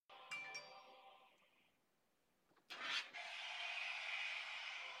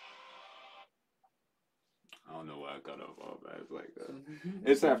don't know why I cut off all that like that.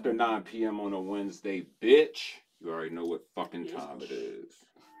 It's after 9 p.m. on a Wednesday, bitch. You already know what fucking time it is.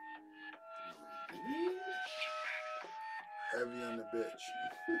 Heavy on the bitch.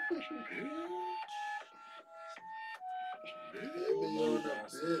 Heavy on the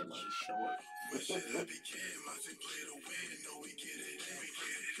bitch. When shit I became, I just play to win. Know we get it in. We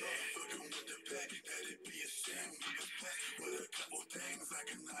get it in. Fucking with the back, that it be a shame. We was blessed with a couple things I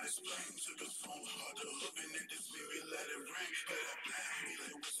cannot explain. Took a phone hard to hook and it just made me let it ring. Let it bang. We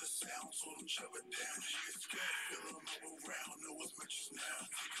like, what's the sound? Told him chop it down. He get scared. Feel him move around. Know what's matches now.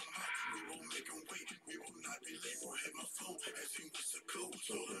 Take him out. We won't make him wait. We will not be late. We'll hit my phone. Ask him what's the code.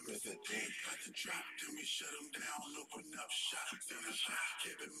 Told him it's a date. Got the drop. Then we shut him down. Open up shop. Send a shot.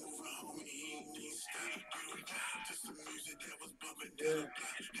 Keep it moving, homie. He ain't need stop. Just the music that was bumping down the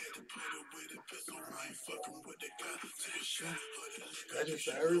block. Had to put away the pistol. I ain't fucking with the gun. Take a shot. That just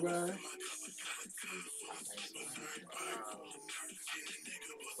for everybody?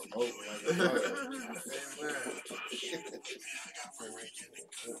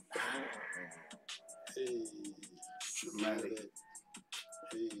 Hey, Dramatic.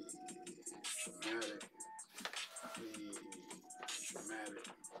 Hey, dramatic. Hey, dramatic.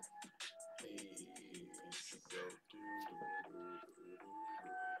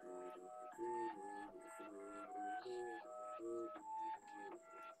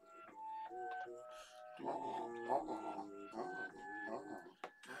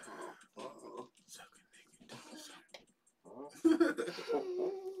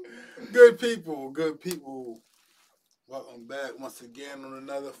 Good people. Welcome back once again on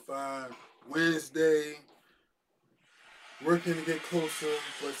another fine Wednesday. Working to get closer,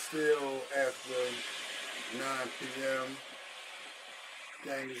 but still after 9 p.m.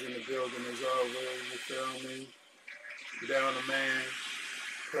 Gang is in the building as always, you feel me? Down a man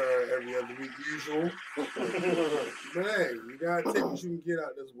per every other week usual. But hey, you gotta take what you can get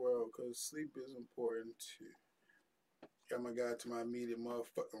out of this world, because sleep is important too. Got my guy to my immediate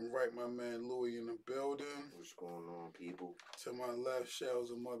motherfucking right, my man Louie in the building. What's going on, people? To my left,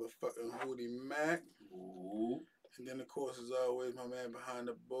 Shells a motherfucking Hootie Mac. Ooh. And then, of course, as always, my man behind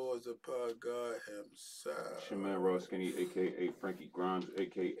the boards, the pod god himself. It's your man Raw Skinny, a.k.a. Frankie Grimes,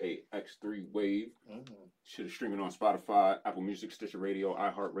 a.k.a. X3 Wave. Shit is streaming on Spotify, Apple Music, Stitcher Radio,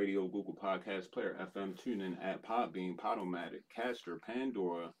 iHeartRadio, Google Podcasts, Player FM, TuneIn at Podbean, Podomatic, Caster,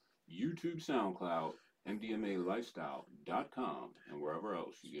 Pandora, YouTube, SoundCloud, MDMALifestyle.com, and wherever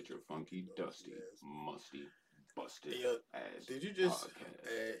else you get your funky, dusty, musty, busted ass. Did you just podcast.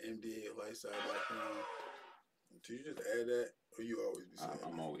 add MDALifestyle.com? Did you just add that? Or you always be saying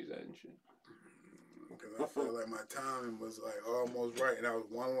I'm always adding shit. Because I feel like my timing was like almost right, and I was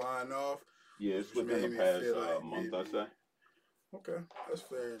one line off. Yeah, it's within the past month, I say. Okay, that's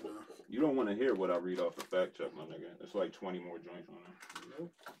fair enough. You don't want to hear what I read off the fact check, my nigga. It's like 20 more joints on there.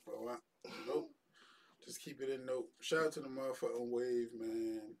 Nope. Well, nope. Just keep it in note. Shout out to the motherfucking Wave,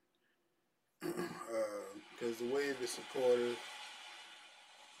 man. Because the Wave is supportive.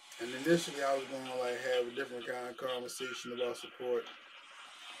 And initially I was going to like have a different kind of conversation about support.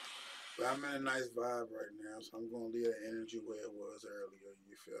 But I'm in a nice vibe right now, so I'm going to leave that energy where it was earlier,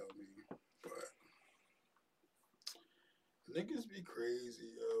 you feel me? But niggas be crazy,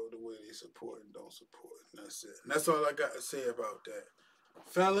 yo, the way they support and don't support. And that's it. And that's all I got to say about that.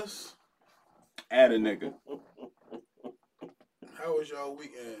 Fellas. Add a nigga. How was y'all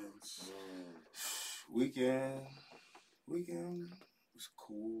weekends? Weekend was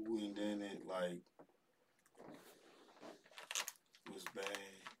cool, and then it like was bad.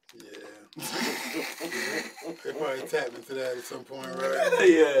 Yeah. They probably tapped into that at some point, right?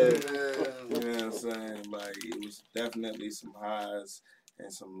 Yeah. You know what I'm saying? Like, it was definitely some highs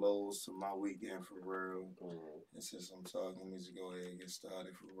and some lows to my weekend for real. And since I'm talking, let me just go ahead and get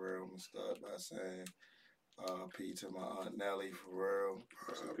started for real. I'm going to start by saying P to my Aunt Nelly for real.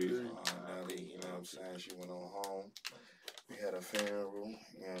 Aunt Nelly, you know what I'm saying? She went on home. We had a funeral,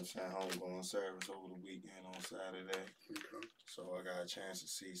 you know what I'm saying, homegoing service over the weekend on Saturday. Okay. So I got a chance to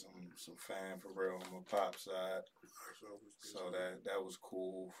see some fam for real on my pop side. So that was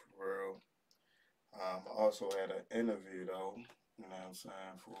cool for real. I also had an interview though, you know what I'm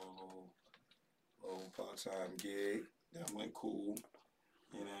saying, for a little part-time gig. That went cool.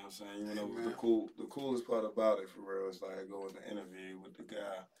 You know what I'm saying? You know, the coolest part about it for real is like going to interview with the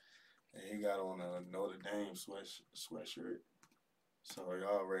guy. And he got on a Notre Dame sweatshirt. So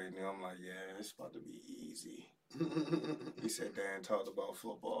y'all already knew. I'm like, yeah, it's about to be easy. He sat there and talked about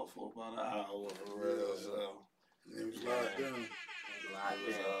football for about an hour for real. So it was locked down. It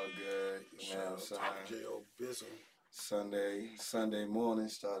was all good. You know what I'm saying? J.O. Bizzle. Sunday morning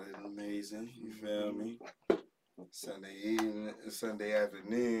started amazing. You feel me? Sunday evening, Sunday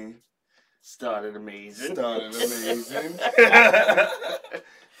afternoon. Started amazing.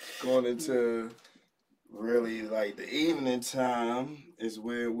 Going into really like the evening time is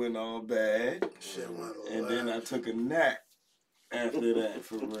where it went all bad. And then I took a nap after that,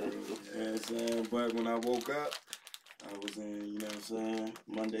 for real. You know what I'm saying? But when I woke up, I was in, you know what I'm saying?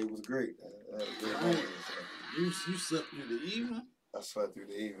 Monday was great. I had a great Monday. You slept through the evening? I slept through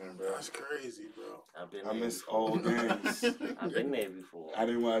the evening, bro. That's crazy, bro. I missed all games. I've been there before. I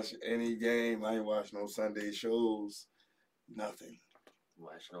didn't watch any game. I didn't watch no Sunday shows. Nothing.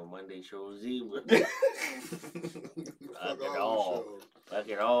 Watch no Monday shows either. Fuck all. Fuck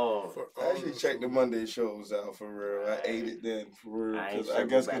it all. I actually checked the Monday shows out, for real. I ate it then, for real. I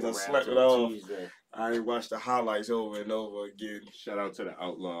guess because I slept it off. Tuesday. I ain't watched the highlights over and over again. Shout out to the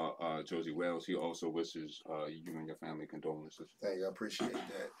outlaw, Josie Wells. He also wishes you and your family condolences. Thank you. I appreciate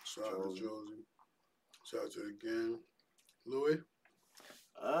that. Shout out to Josie. Shout out to the gang. Louis?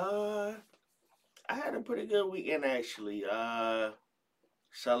 I had a pretty good weekend, actually.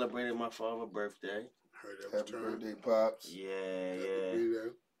 Celebrated my father's birthday. Heard that was Happy birthday, Pops. Yeah.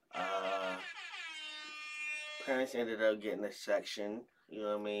 Parents ended up getting a section, you know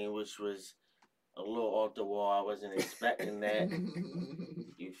what I mean, which was a little off the wall. I wasn't expecting that.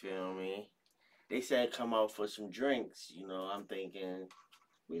 You feel me? They said come out for some drinks. You know, I'm thinking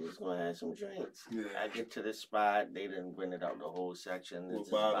we just gonna have some drinks. Yeah. I get to the spot. They didn't rented out the whole section. It's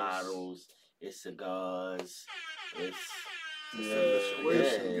bottles. It's cigars. It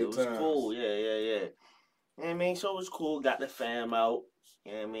was cool. Yeah. You know what I mean? So it was cool. Got the fam out.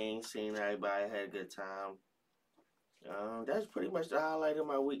 You know what I mean? Seeing everybody, had a good time. That's pretty much the highlight of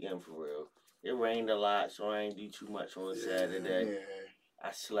my weekend, for real. It rained a lot, so I ain't do too much on Saturday. Yeah.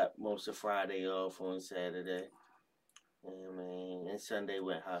 I slept most of Friday off on Saturday. You know what I mean? And Sunday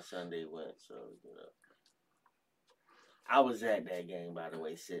went how Sunday went, so, you know. I was at that game, by the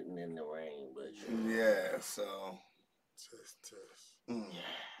way, sitting in the rain, but yeah, so Test.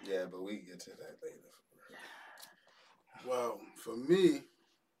 yeah, but we can get to that later. Well, for me,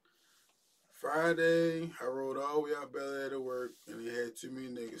 Friday, I rode all the way out Bel Air to work, and they had too many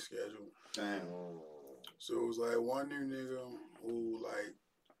niggas scheduled. Damn. So it was like one new nigga who, like,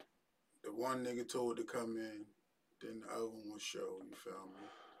 the one nigga told to come in, then the other one was show, you feel me?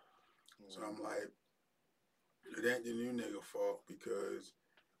 So I'm like, it ain't the new nigga fault because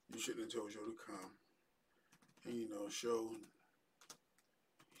you shouldn't have told Joe to come. And, you know, show,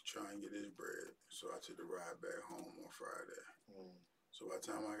 he trying to get his bread. So I took the ride back home on Friday. So by the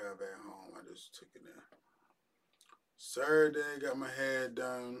time I got back home, I just took it in. Saturday, got my hair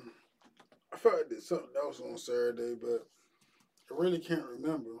done. I felt I did something else on Saturday, but I really can't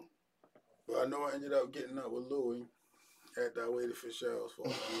remember. But I know I ended up getting up with Louis after I waited for Shells for a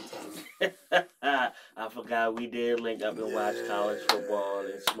long time. I forgot we did link up and watch college football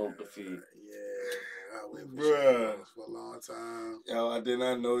and smoke a few. Yeah, I waited for Shells for a long time. Yo, I did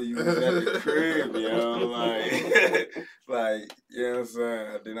not know you was at the crib, yo. Like, you know what I'm saying?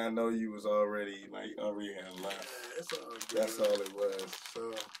 I did not know you was already had left. That's all it was.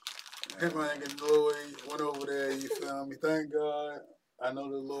 So, hit my nigga Louis, went over there, you feel me? Thank God. I know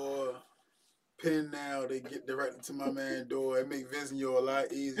the Lord. Pin now, they get directly to my man's door. It make visiting you a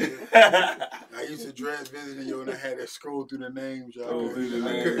lot easier. I used to dread visiting you, and I had to scroll through the names, y'all.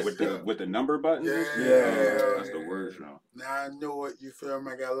 With the number button? Yeah. That's the word, y'all. Now I know it, you feel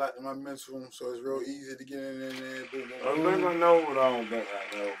me? I got a lot in my mental, so it's real easy to get in there. I know what I don't think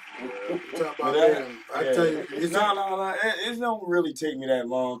I know. Talk about that. I tell you, no. It don't really take me that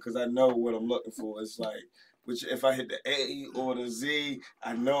long because I know what I'm looking for. It's like, which if I hit the A or the Z,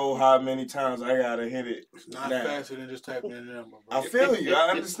 I know how many times I gotta hit it. It's not faster than just typing in the number, bro. I feel you.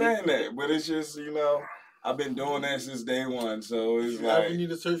 I understand that, but it's just, you know, I've been doing that since day one, so it's like. You need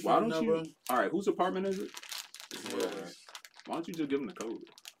to search for the number. All right, whose apartment is it? Why don't you just give them the code?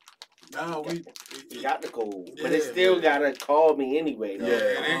 No, we got the code, but it still gotta call me anyway. Though.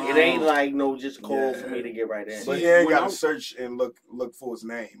 It ain't like no just call for me to get right in. But he ain't gotta search and look for his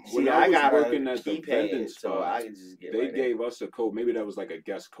name. When I was working at the vending so spot, I can just get. They gave us a code. Maybe that was like a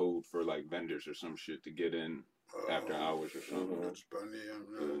guest code for like vendors or some shit to get in after hours or something.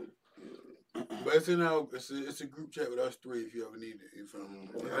 But it's in our it's a group chat with us three if you ever need it. You feel me?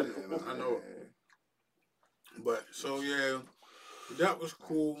 I know. But so yeah, that was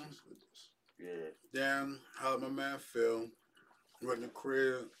cool. Yeah. Then how my man Phil went in the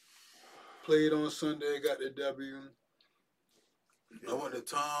crib, played on Sunday, got the W. I went to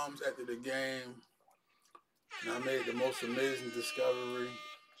Tom's after the game, and I made the most amazing discovery.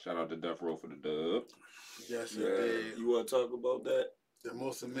 Shout out to Death Row for the dub. Yes, it did. You want to talk about that? The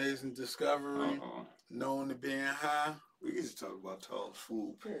most amazing discovery known to being high. We used to talk about Tom's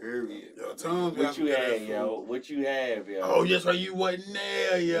food, period. Yo, Tom's What you had, yo? What you have, yo? Oh, yes, right. You wasn't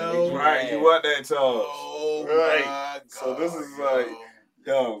there, yo. Right, you want that, Tom's. Oh, right. My God, so this is yo. like,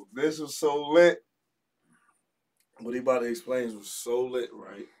 yo, this was so lit. What he about to explain was so lit,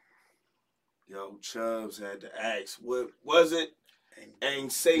 right? Yo, Chubbs had to ask, what was it?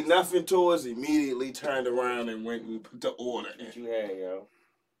 Ain't say nothing to us. Immediately turned around and went and put the order in. What you had, yo?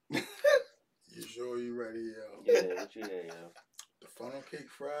 You sure you ready, yo? Yeah, what you had, yo? The funnel cake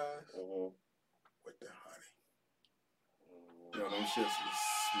fries with the honey. Yo, them shits was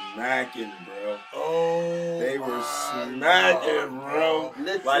smacking, bro. Oh, they were smacking, bro.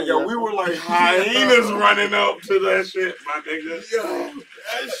 Listen, Like, yo, we were like hyenas running up to that shit, my nigga. Yo,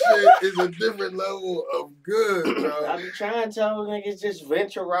 that shit is a different level of good, bro. I be trying to tell niggas just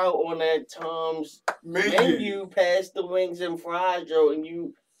venture out on that Tom's menu past the wings and fries, yo, and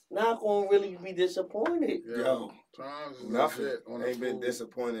you not gonna really be disappointed. Yo, Tom's is nothing. On Ain't been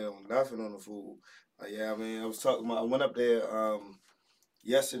disappointed on nothing on the food. Yeah, I mean, I went up there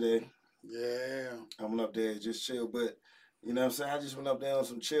yesterday. Yeah. I went up there just chill, but you know what I'm saying? I just went up there on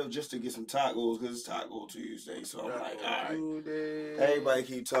some chill just to get some tacos because it's Taco Tuesday. So I'm like, all right. Everybody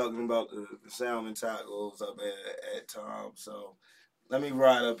keep talking about the salmon tacos up at Tom. So let me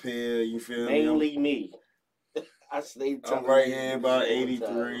ride up here. You feel me? Mainly me. I stayed. I'm right here about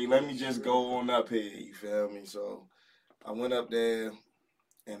 83. Let me just go on up here. You feel me? So I went up there.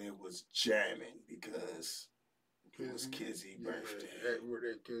 And it was jamming because it was Kizzy's birthday. Happy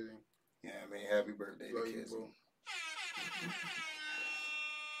birthday, Kizzy. Yeah, I mean, happy birthday to Kizzy.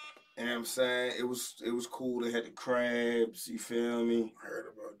 And I'm saying it was cool. They had the crabs. You feel me? I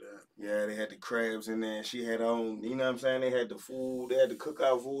heard about that. Yeah, they had the crabs in there. She had her own. You know what I'm saying? They had the food. They had the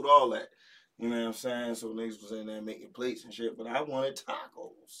cookout food. All that. You know what I'm saying? So niggas was in there making plates and shit. But I wanted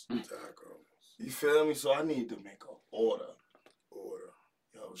tacos. You feel me? So I need to make an order.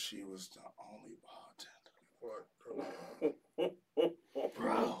 Yo, she was the only bartender. What?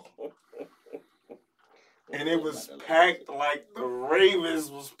 Bro. And it was packed like the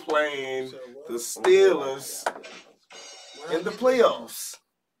Ravens was playing the Steelers in the playoffs.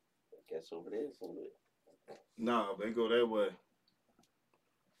 Guess over there somewhere. Nah, they go that way.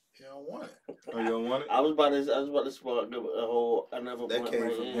 You don't want it. Oh, you don't want it? I was about to spark a whole another. That came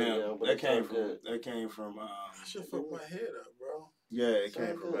from him. Yo, that came from. That shit fucked my head up, bro. Yeah, it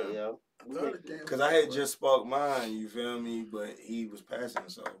came from him. Yo. Because I had just sparked mine, you feel me? But he was passing,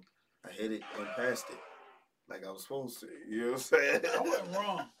 so I hit it and passed it like I was supposed to. You know what I'm saying? I wasn't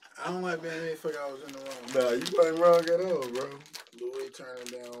wrong. I don't like being any fuck I was in the wrong. Nah, you wasn't wrong at all, bro. Louis turning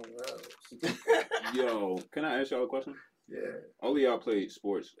down. Yo, can I ask y'all a question? Yeah. All of y'all played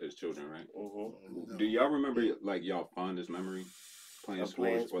sports as children, right? Mm-hmm. Do y'all remember like y'all fondest memory playing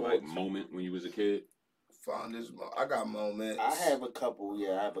sports or like moment when you was a kid? Fondest, I got moments. I have a couple.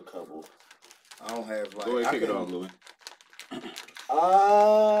 Yeah, I have a couple. I don't have like. Go ahead, kick it off, Louis.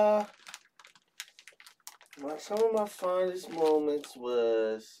 Some of my fondest moments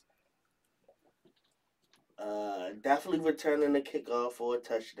was definitely returning the kickoff for a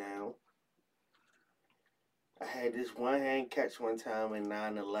touchdown. I had this one hand catch one time in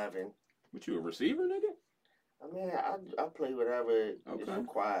 9/11. But you a receiver, nigga? I mean, I play whatever is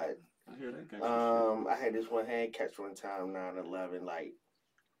required. I hear that. I had this one hand catch one time 9/11. Like,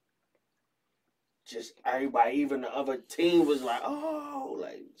 just everybody, even the other team was like, oh,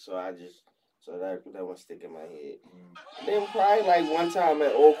 like so. That one stick in my head. Then probably like one time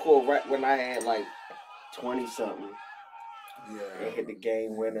at Old Court, right when I had like 20 something. Yeah. And hit the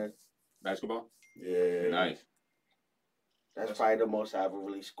game winner. Basketball? Yeah. Nice. That's probably the most I ever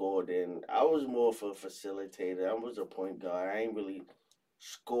really scored in. I was more of a facilitator. I was a point guard. I ain't really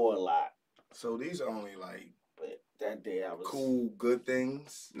score a lot. So these are only like that day I was cool, good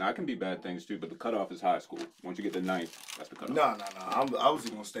things. Nah, it can be bad things too, but the cutoff is high school. Once you get to ninth, that's the cutoff. No. I was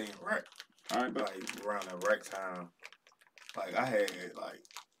gonna stay in rec. All right, but like around that rec time, like I had like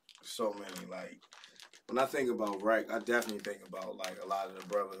so many like. When I think about rec, I definitely think about like a lot of the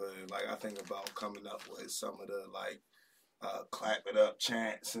brotherhood. Like I think about coming up with some of the like clap it up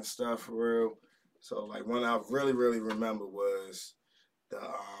chants and stuff for real. So like one I really remember was the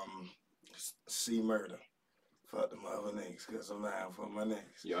C Murder. Fuck them other niggas, cause I'm down for my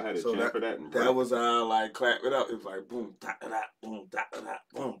niggas. Y'all had a chant for that. That was like clap it up. It was like boom, da da da, boom, da da da,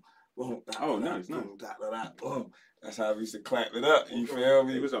 boom, boom. Da, oh, da, nice, boom, da da da, boom. That's how we used to clap it up. You feel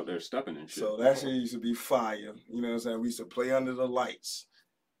me? He was up there stepping and shit. So that shit used to be fire. You know what I'm saying? We used to play under the lights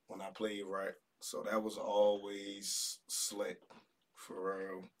when I played right. So that was always slick for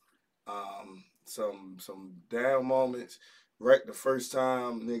real. Some down moments. Wreck the first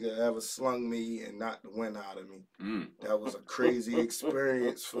time nigga ever slung me and knocked the wind out of me. That was a crazy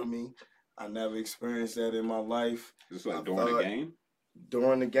experience for me. I never experienced that in my life. It's like during the game?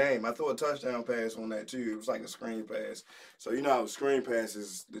 During the game. I threw a touchdown pass on that too. It was like a screen pass. So you know how a screen pass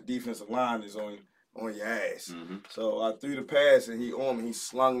is, the defensive line is on your ass. Mm-hmm. So I threw the pass and he on me. He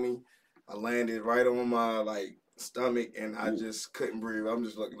slung me. I landed right on my stomach and I just couldn't breathe. I'm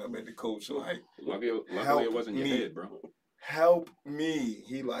just looking up at the coach like, luckily it wasn't your head, bro. Help me.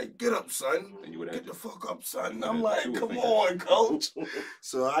 He like, get up, son. And you would get the fuck up, son. And I'm like, come on, coach.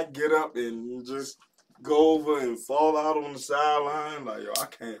 So I get up and just go over and fall out on the sideline. Like, yo, I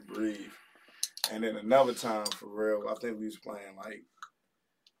can't breathe. And then another time, for real, I think we was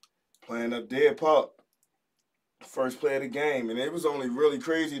playing up Dead Park. First play of the game. And it was only really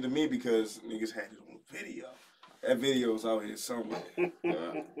crazy to me because niggas had it on video. That video's out here somewhere.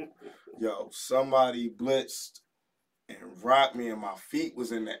 Yo, somebody blitzed and rocked me and my feet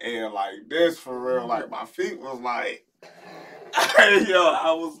was in the air like this, for real. Like, my feet was like, yo,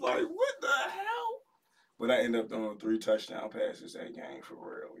 I was like, what the hell? But I ended up throwing 3 touchdown passes that game, for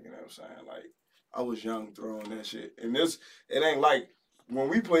real. You know what I'm saying? Like, I was young throwing that shit. And it ain't like, when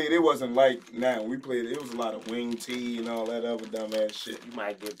we played, it wasn't like now. When we played, it was a lot of wing tee and all that other dumbass shit. You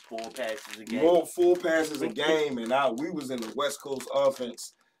might get 4 passes a game. More full passes a game, and we was in the West Coast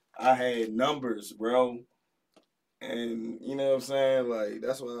offense. I had numbers, bro. And, you know what I'm saying? Like,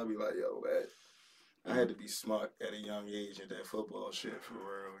 that's why I be like, yo, I had to be smart at a young age at that football shit, for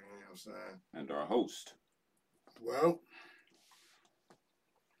real. You know what I'm saying? And our host. Well,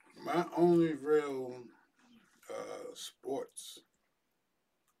 my only real sports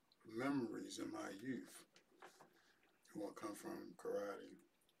memories in my youth will come from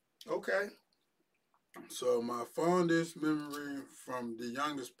karate. Okay. So my fondest memory from the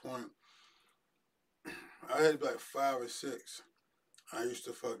youngest point, I had like 5 or 6. I used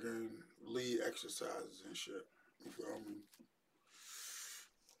to fucking lead exercises and shit. You feel me?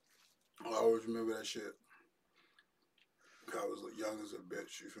 I always remember that shit. I was young as a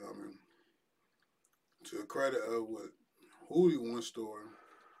bitch, you feel me? To the credit of what Hootie once story.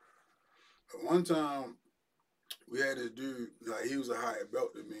 At one time, we had this dude, like he was a higher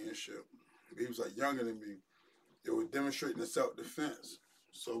belt than me and shit. He was like younger than me. They were demonstrating the self-defense.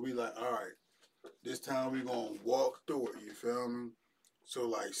 So we like, all right, this time we gonna walk through it, you feel me? So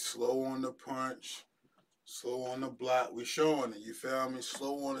like slow on the punch, slow on the block. We showing it, you feel me?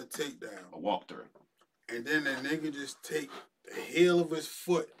 Slow on the takedown. A walkthrough. And then the nigga just take the heel of his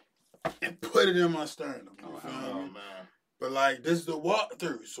foot and put it in my sternum. You feel me? Man. But like this is the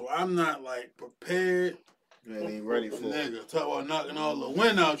walkthrough, so I'm not like prepared. You ain't even ready for it. Nigga, talk about knocking all the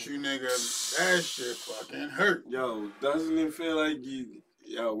wind out you, nigga. That shit fucking hurt. Yo, doesn't it feel like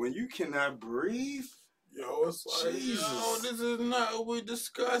when you cannot breathe? Yo, it's like, Jesus. yo, this is not what we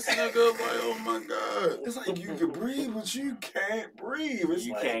discussed, nigga. Like, oh my God. It's like you can breathe, but you can't breathe. It's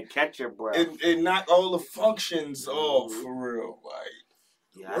You like, can't catch your breath. It knock all the functions off, for real.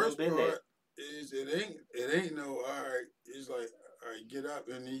 Like, Yeah, Worst been part there. is it ain't no, all right, it's like, all right, get up,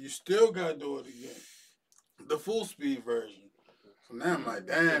 and then you still got to do it again. The full speed version. So now I'm like,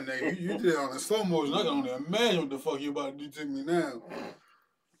 damn, nigga, you did it on the slow motion. I can only imagine what the fuck you about to do to me now.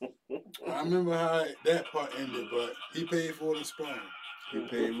 I remember how that part ended, but he paid for it in sparring. he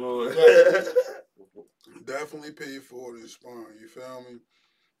paid more. Definitely paid for it in sparring, you feel me?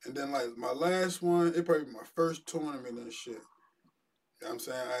 And then, like, my last one, it probably my first tournament and shit. You know what I'm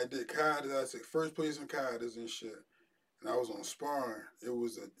saying? I did kaitas. I took first place in kaitas and shit. And I was on sparring. It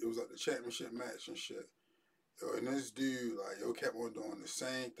was like the championship match and shit. Yo, and this dude, like, kept on doing the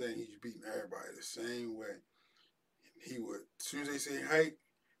same thing. He's beating everybody the same way. He would, as soon as they say height,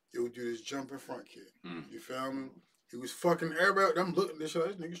 he would do this jumping front kick. You feel me? He was fucking everybody. I'm looking at this shit,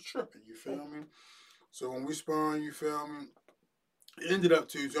 this nigga's tripping. You feel me? So when we sparring, you feel me? It ended up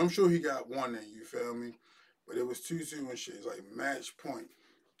 2-2. I'm sure he got one in, you feel me? But it was 2-2 and shit. It's like match point.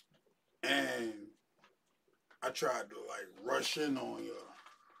 And I tried to like rush in on you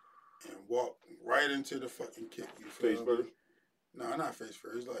and walk right into the fucking kick. You feel Face me? first? No, not face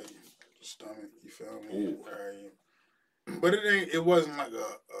first. It's like stomach. You feel me? But it wasn't like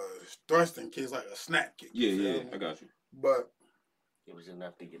a thrusting kick. It's like a snap kick. Yeah, I got you. But It was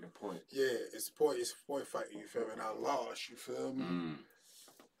enough to get the point. yeah, it's point fighting. You feel me? And I lost. You feel me?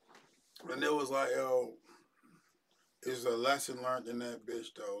 And it was like, yo, it's a lesson learned in that bitch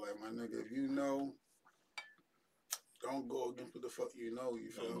though. Like, my nigga, if you know, don't go against what the fuck you know. You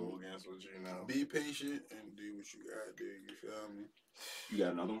feel Don't me? go against what you know. Be patient and do what you gotta do. You feel me? You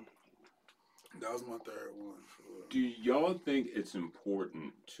got another one? That was my third one. Do y'all think it's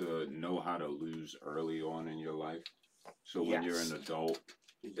important to know how to lose early on in your life? So when you're an adult,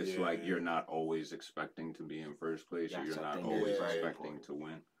 it's like you're not always expecting to be in first place, or you're not always expecting to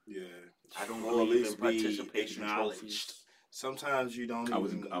win. Yeah, I don't or at believe in least be participation acknowledged. trophies. Sometimes you don't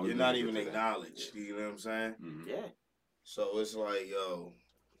even, you're not even acknowledged. You know what I'm saying? Mm-hmm. Yeah. So it's like, yo,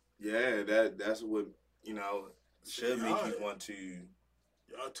 yeah, that's what, you know, should make you want to.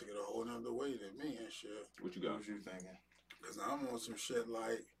 Y'all took it a whole nother way than me and shit. What you got? What you thinking? Because I'm on some shit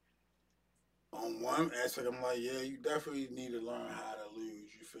like, on one aspect, I'm like, yeah, you definitely need to learn how to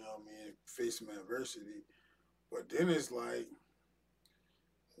lose, you feel me, and face some adversity. But then it's like,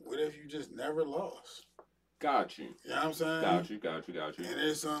 what if you just never lost? Got you. You know what I'm saying? Got you.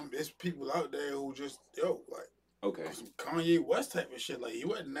 And there's people out there who just, like, okay, some Kanye West type of shit. Like, he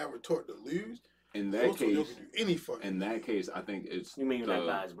wasn't never taught to lose. In that case, you can do any fucking in that case, I think it's. You mean like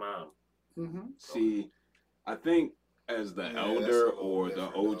by his mom? Mm-hmm. See, I think as the elder or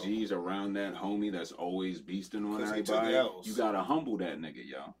the OGs around that homie that's always beasting on everybody, you gotta humble that nigga,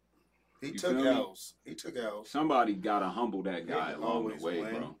 yo. He took L's. Somebody gotta humble that guy along the way,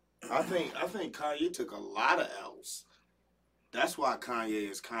 bro. I think Kanye took a lot of L's. That's why Kanye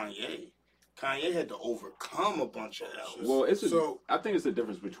is Kanye. Kanye had to overcome a bunch of L's. Well, I think it's the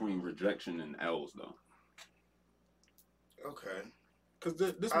difference between rejection and L's, though. Okay.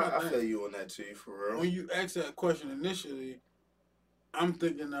 Because I feel you on that too, for real. When you ask that question initially, I'm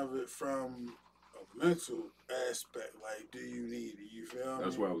thinking of it from a mental aspect. Like, do you need it? You feel me?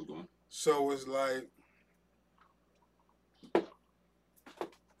 That's where I was going. So it's like,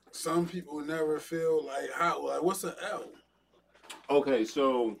 some people never feel like, how? Like, what's an L? Okay,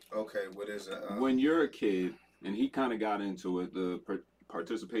 so. Okay, what is it? When you're a kid, and he kind of got into it, the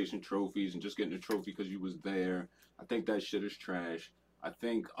participation trophies and just getting a trophy because you was there, I think that shit is trash. I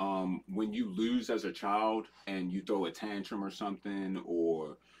think when you lose as a child and you throw a tantrum or something,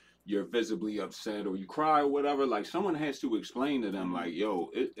 or you're visibly upset or you cry or whatever, like someone has to explain to them, like, yo,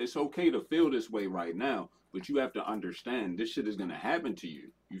 it's okay to feel this way right now, but you have to understand this shit is going to happen to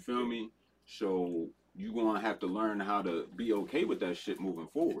you. You feel me? So you're going to have to learn how to be okay with that shit moving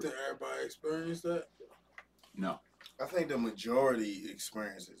forward. You think everybody experience that? No. I think the majority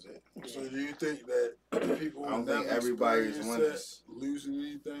experiences it. So do you think that people I don't think everybody's losing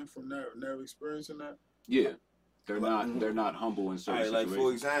anything from never experiencing that? Yeah. They're not humble in certain situations. Like,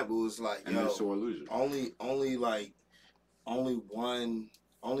 for example, it's like, and they're sore losers. Only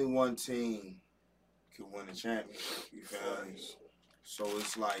one team can win a championship. You feel me? So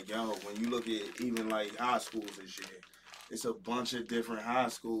it's like, yo, when you look at even like high schools and shit, it's a bunch of different high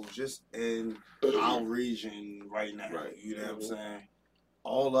schools just in our region right now. Right. You know what I'm saying?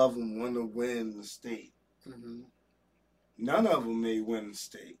 All of them want to win the state. Mm-hmm. None of them may win the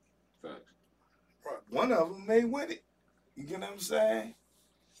state. Facts. Right. One of them may win it. You get what I'm saying?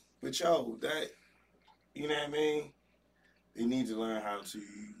 But yo, that, you know what I mean? They need to learn how to,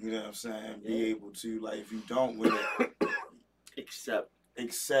 you know what I'm saying, be able to, like, if you don't win it, accept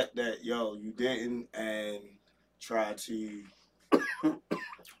that, yo, you didn't, and try to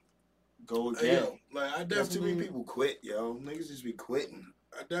go again. Like, I definitely, too many people quit, yo. Niggas just be quitting.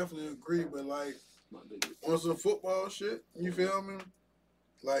 I definitely agree, but like, on some football shit, you feel me?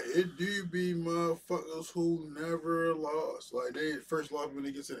 Like, it do be motherfuckers who never lost. Like, they first lost when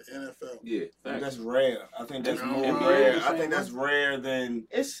they get to the NFL. Yeah, that's rare. I think that's more rare. I think that's rare than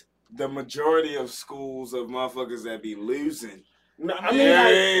the majority of schools of motherfuckers that be losing. No, I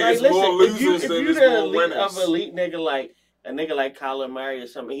mean, like listen, if you the elite of elite nigga like a nigga like Kyler Murray or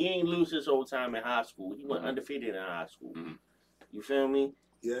something, he ain't lose his whole time in high school. He went undefeated in high school. Mm-hmm. You feel me?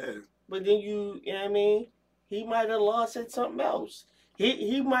 Yeah. But then you know what I mean? He might have lost at something else.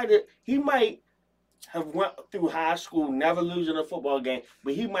 He might have went through high school never losing a football game,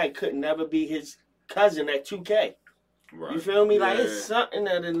 but he could never be his cousin at 2K. Right. You feel me? Yeah. Like, it's something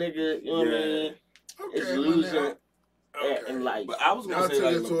that a nigga, you know what I mean, is losing. Okay. And like, but I was gonna say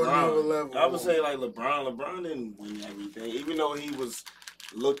like LeBron. I would say like LeBron. LeBron didn't win everything, even though he was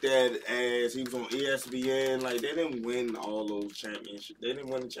looked at as he was on ESPN. Like, they didn't win all those championships. They didn't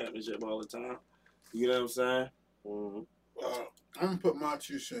win the championship all the time. You know what I'm saying? Mm-hmm. I'm gonna put my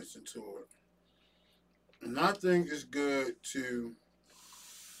 2 cents into it, and I think it's good to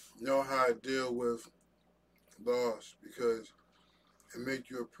know how to deal with loss because it make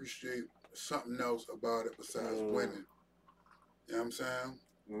you appreciate something else about it besides winning. You know what I'm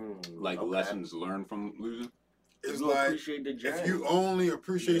saying? Like lessons learned from losing? It's like, if you only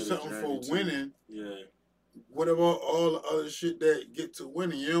appreciate something for winning, what about all the other shit that get to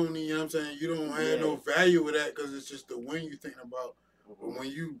winning? You don't need, you know what I'm saying? You don't have no value with that because it's just the win you thinking about. But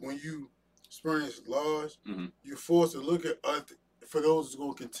when you experience loss, you're forced to look at for those who's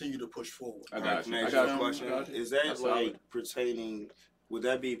going to continue to push forward. I got you. Next I got you. question. I got you. Is that That's like solid. pertaining? Would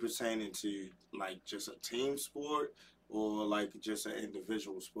that be pertaining to like just a team sport, or like just an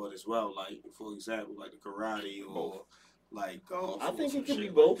individual sport as well? Like for example, like the karate or Both. like golf. I or think some it could be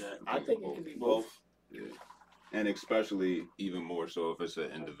shit both. Like that? I think it could be both. Yeah. And especially even more so if it's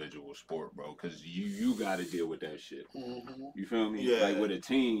an individual sport, bro, because you got to deal with that shit. Mm-hmm. You feel me? Yeah. Like with a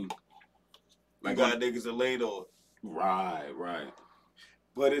team. Like got niggas that laid on. Right.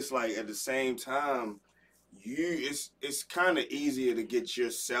 But it's like at the same time, it's kind of easier to get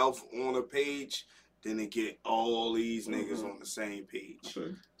yourself on a page than to get all these niggas on the same page.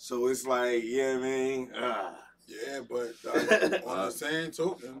 Okay. So it's like, yeah, what I mean, Yeah, but on the same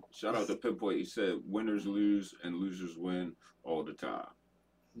token, Shout out to Pinpoint. He said winners lose and losers win all the time.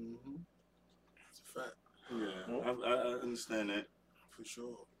 it's a fact yeah, I understand that. for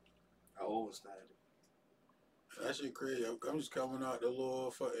sure. I understand it. That shit crazy. I'm just coming out the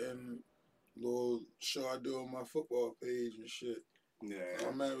little show I do on my football page and shit. Yeah.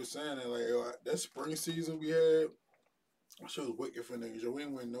 My man was saying that like yo, that spring season we had, that shit was wicked for niggas. Yo, we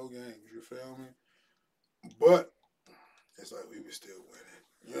ain't win no games. You feel me? But it's like we was still winning.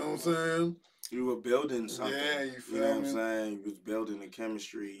 You know what I'm saying? You were building something. Yeah, you feel know what I'm me? saying? You was building a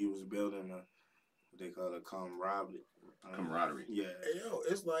chemistry. You was building what they call a camaraderie. Camaraderie. Yeah. Hey yo,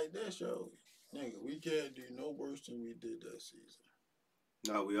 it's like this, yo. Nigga, we can't do no worse than we did that season.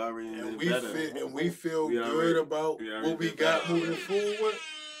 No, we already And did better. we feel We good already- about we already what we did got better. moving forward.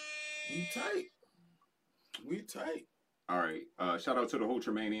 We tight. All right. Shout out to the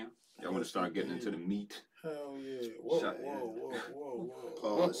Ultramania. Y'all want to start getting into the meat. Hell yeah. Whoa. Shut-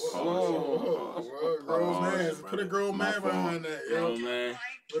 Pause. Whoa. Grown Pause, man. bro. Put a grown My man fault. behind that, You know, yo. man.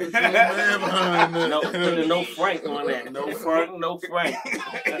 Put a grown man behind that. No, put a no Frank on that. No Frank. No Frank.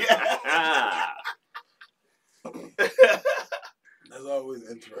 That's always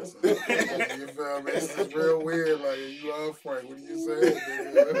interesting. You feel me? It's just real weird. Like, you are Frank. What do you say?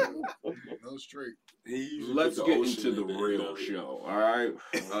 Nigga? No street. Let's get into the real show. All right.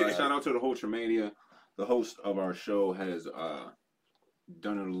 Shout out to the Ultramania. The host of our show has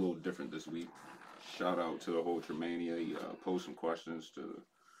done it a little different this week. Shout out to the Ultramania. He posed some questions to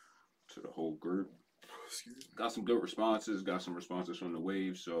the whole group. Excuse me. Got some good responses. Got some responses from the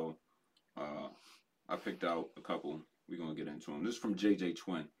wave. So I picked out a couple. We're gonna get into them. This is from JJ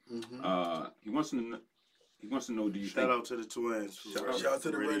Twin. Mm-hmm. He wants to know. Do you Shout think out to the twins. Shout out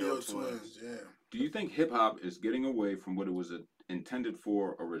to the Radio Twins. Yeah. Do you think hip hop is getting away from what it was intended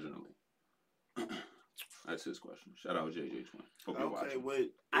for originally? That's his question. Shout out JJ Twin. Hope you're Okay, watching.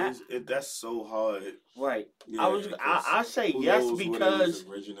 wait. That's so hard. Right. Yeah, I say who yes knows what it because was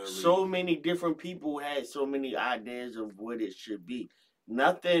originally. so many different people had so many ideas of what it should be.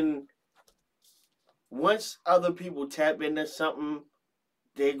 Nothing. Once other people tap into something,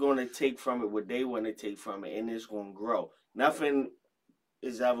 they're gonna take from it what they want to take from it, and it's gonna grow. Nothing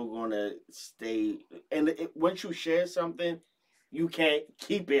is ever gonna stay. And once you share something, you can't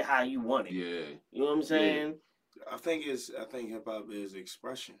keep it how you want it. Yeah. You know what I'm saying? I think hip hop is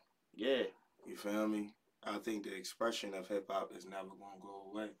expression. Yeah. You feel me? I think the expression of hip hop is never gonna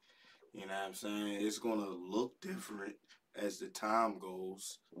go away. You know what I'm saying? It's gonna look different as the time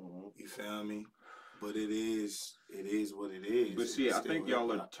goes. Mm-hmm. You feel me? But it is what it is. But see, It's I think still y'all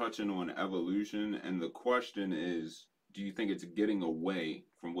are hip-hop. touching on evolution, and the question is, do you think it's getting away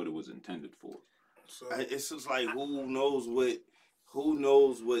from what it was intended for? So It's just like who knows what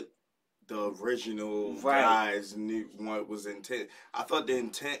the original Right. guys knew what was intent. I thought the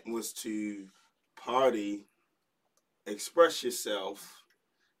intent was to party, express yourself,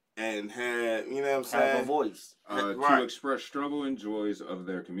 and have you know what I'm saying? Have a voice. To Right. express struggle and joys of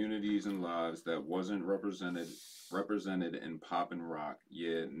their communities and lives that wasn't represented in pop and rock.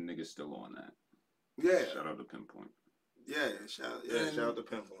 Yeah, niggas still on that. Yeah, Shout out to Pinpoint. shout And- out to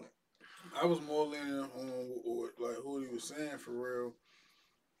Pinpoint. I was more leaning on what like who he was saying for real.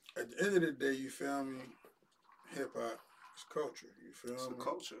 At the end of the day, you feel me? Hip hop is culture. You feel It's a me?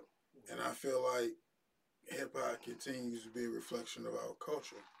 culture. And I feel like hip hop continues to be a reflection of our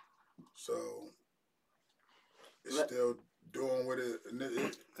culture. So it's still doing what it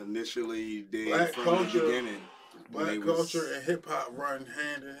Initially did Black from culture- the beginning. when they black was culture and hip hop run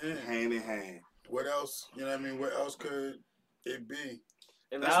hand in hand. hand in hand. What else? You know what I mean? What else could it be?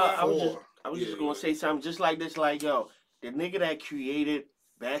 And That's I was Or just Yeah. gonna say something just like this, like yo, the nigga that created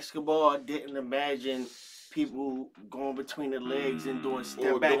basketball didn't imagine people going between the legs and doing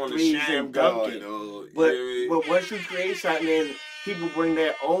step Or back doing the threes sham and guard, dunking. or, But yeah, but once you create something and people bring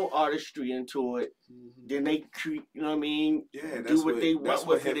their own artistry into it, then they you know what I mean? yeah, Do what they want that's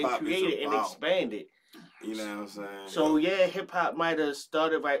with it and hip-hop is create it and about. expand it. You know what I'm saying? So yeah, hip hop might have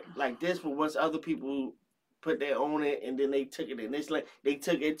started right like this, but once other people put their own it, and then they took it, and it's like they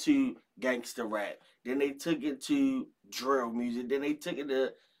took it to gangster rap, then they took it to drill music, then they took it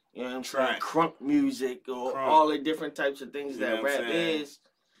to crunk music or all the different types of things that rap is,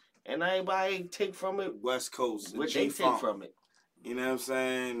 and everybody take from it West Coast, what they take from it. You know what I'm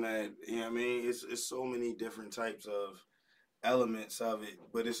saying? That what I mean, it's so many different types of elements of it,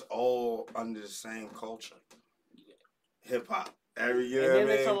 but it's all under the same culture. Hip hop. And then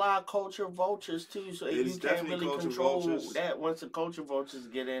it's a lot of culture vultures too, so you can't really control that once the culture vultures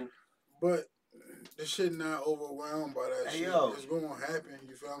get in. But the shit not overwhelmed by that shit. It's gonna happen.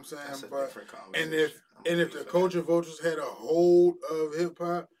 You feel what I'm saying? That's a different conversation. And if the culture vultures had a hold of hip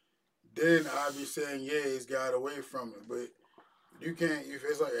hop, then I'd be saying it's got away from it. But you can't. If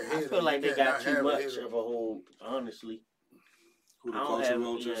it's like a hater, I feel like they got too much of a hold. Honestly, who the culture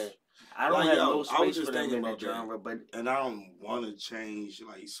vultures? I don't have no space for them in that genre, and I don't want to change,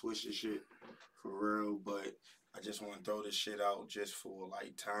 like, switch the shit for real, but I just want to throw this shit out just for,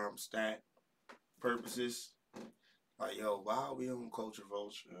 like, time stamp purposes. Like, why are we on Culture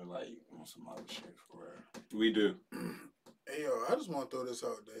Vulture? Like, on some other shit for real. We do. Hey, I just want to throw this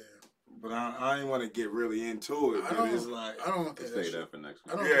out there. But I didn't want to get really into it. I don't think say that for next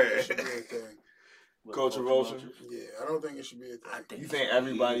week. I don't think it should be a thing. Culture vulture? Yeah, I don't think it should be a thing. You think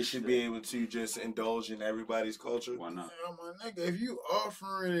everybody should be able to just indulge in everybody's culture? Why not? My nigga, if you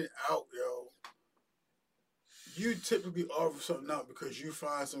offering it out, you typically offer something out because you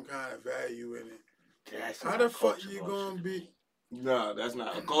find some kind of value in it. How the fuck you gonna be? No, that's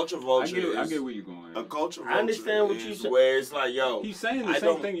not a culture vulture. I get where you're going. A culture vulture. I understand what you said. Where it's like, he's saying the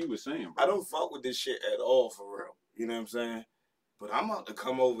same thing you were saying, bro. I don't fuck with this shit at all, for real. You know what I'm saying? But I'm about to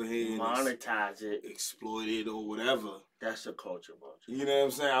come over here and monetize it, exploit it, or whatever. That's a culture vulture. You know what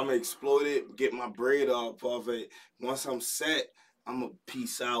I'm saying? I'm gonna exploit it, get my bread off of it. Once I'm set, I'm gonna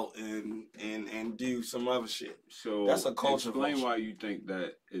peace out and do some other shit. So that's a culture explain vulture. Why you think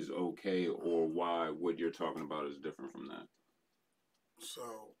that is okay, or why what you're talking about is different from that. So,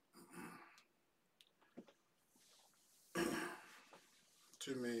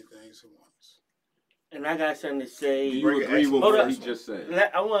 too many things at once. And I got something to say. Do you agree with what he just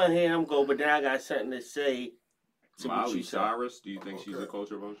said? I want to hear him go, but then I got something to say. To Miley Cyrus, do you think she's a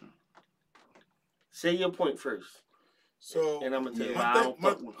culture vulture? Say your point first. So, and I'm gonna tell you why I don't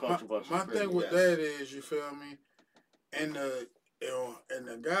fuck with culture vultures. My thing with that is, you feel me? And the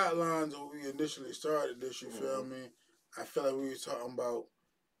guidelines when we initially started this, you feel me? I feel like we were talking about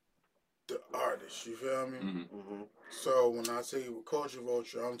the artist, you feel me? Mm-hmm. So when I say culture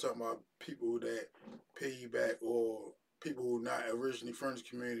vulture, I'm talking about people that pay you back or people who not originally from the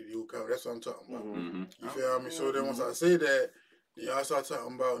community who come. That's what I'm talking about. Mm-hmm. You feel me? So then once I say that, then y'all start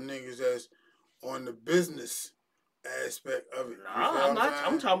talking about niggas that's on the business aspect of it. Nah,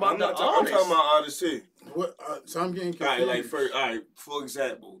 I'm talking about the artists. I'm talking about artists too. What? So I'm getting confused. All right, for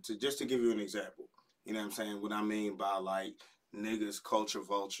example, just to give you an example, you know what I'm saying? What I mean by, like, niggas culture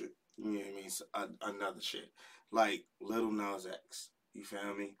vulture, you know what I mean? Another shit. Like Lil Nas X, you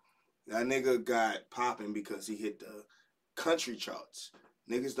feel me? That nigga got popping because he hit the country charts.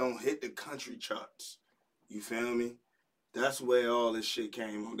 Niggas don't hit the country charts. You feel me? That's where all this shit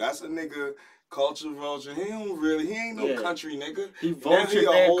came from. That's a nigga culture vulture. He ain't no country nigga. He vultured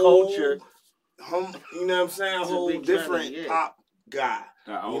that culture. You know what I'm saying? A whole different pop guy.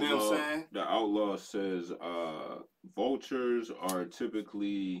 You know what I'm saying? The Outlaw says vultures are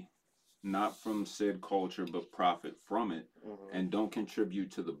typically not from said culture but profit from it and don't contribute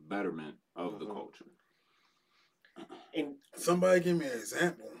to the betterment of the culture. And somebody give me an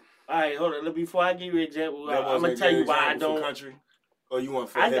example. All right, hold on. Before I give you an example, I'm gonna tell you why I don't. Country? Or you want?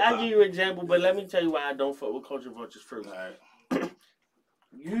 I give you an example, but let me tell you why I don't fuck with culture vultures first. All right.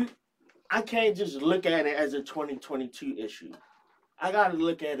 I can't just look at it as a 2022 issue. I gotta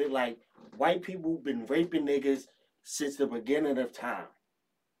look at it like white people been raping niggas since the beginning of time.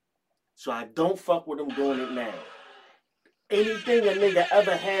 So I don't fuck with them doing it now. Anything a nigga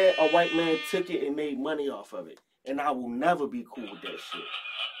ever had, a white man took it and made money off of it. And I will never be cool with that shit.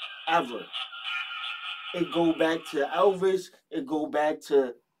 Ever. It go back to Elvis. It go back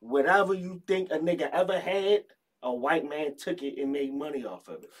to whatever you think a nigga ever had, a white man took it and made money off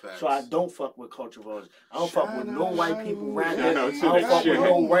of it. Facts. So I don't fuck with culture vultures. I don't fuck with no white people rapping. I don't fuck with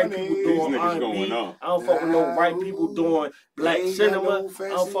no white people doing R&B. I don't fuck with no white people doing black cinema. I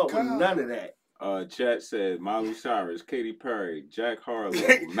don't fuck with none of that. Chat said Miley Cyrus, Katy Perry, Jack Harlow,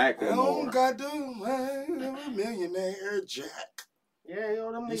 I don't Macklemore. got the millionaire Jack. Yeah,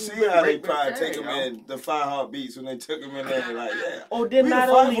 yo, them You niggas see been how they raping probably bad, take him yo. in the 5 Heartbeats when they took him in there, like, yeah. Oh, then We not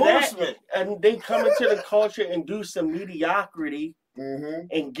the 5 only that, Horsemen. and they come into the culture and do some mediocrity Mm-hmm.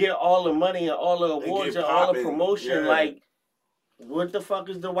 and get all the money and all the And awards get and all the popping, promotion. yeah. Like, what the fuck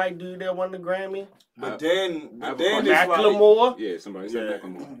is the white dude that won the Grammy? But I then have a it's question. like, Macklemore Yeah, somebody said Yeah.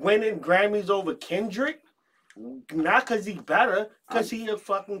 Macklemore. winning Grammys over Kendrick? Not because he better, because he a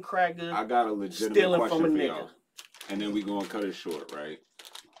fucking cracker. I got a legitimate Stealing question from a for nigga. y'all. And then we gonna cut it short, right?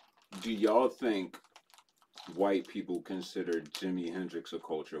 Do y'all think white people considered Jimi Hendrix a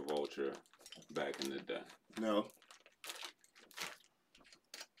culture vulture back in the day? no.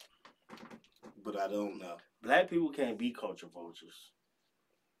 But I don't know. Black people can't be culture vultures.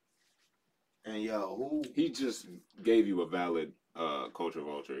 And yo, who? He just gave you a valid culture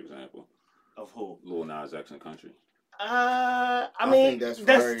vulture example. Of who? Lil Nas X and Country. I think mean, that's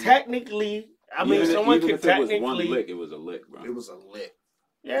that's very- technically. I mean, Even someone if could it was one technically. lick, it was a lick, bro. It was a lick.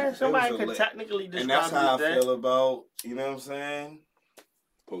 Yeah, It somebody was a could lick. technically And describe that's it how I as that. feel about, you know what I'm saying?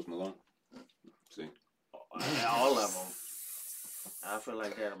 Post Malone. See? All of them. I feel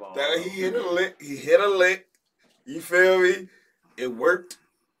like that about all That of he them. hit a lick. He hit a lick. You feel me? It worked.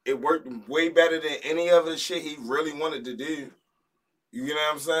 It worked way better than any other shit he really wanted to do. You know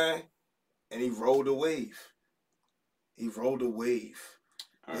what I'm saying? And he rode the wave. He rode the wave.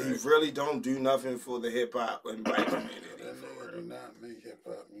 All He right. really don't do nothing for the hip hop and black community. That nigga do not make hip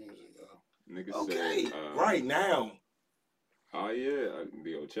hop music, yo. Niggas Okay, said, right now. Oh yeah,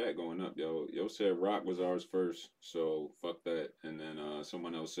 yo, chat going up, yo. Yo said rock was ours first, so fuck that. And then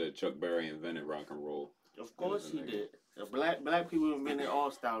someone else said Chuck Berry invented rock and roll. Of course he did. The black people invented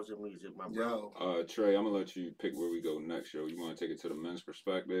all styles of music, my bro. Yo, Trey, I'm gonna let you pick where we go next, yo. You want to take it to the men's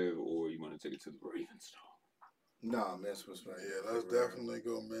perspective, or you want to take it to the Ravens? nah, man's perspective. Yeah, let's definitely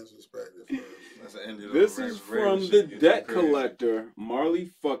go men's perspective first. That's the end of This the is Ravens from the shit you debt compared. collector,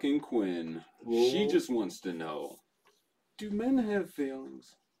 Marley fucking Quinn. She Ooh. just wants to know: do men have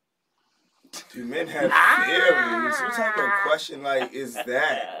feelings? Do men have feelings? What type of question like is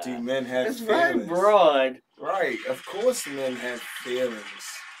that? Do men have It's feelings? very broad. Right, of course men have feelings.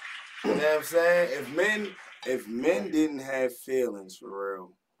 You know what I'm saying? If men didn't have feelings for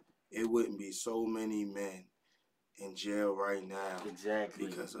real, it wouldn't be so many men in jail right now Exactly.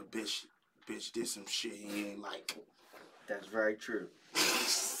 because a bitch did some shit he ain't like. That's very true.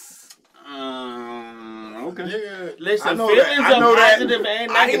 Okay. Nigga, Listen, I know feelings that. I know are that. positive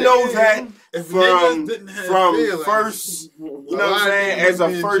and I negative. know that if from niggas didn't have feelings, first, you know a what I'm lot of saying, niggas as a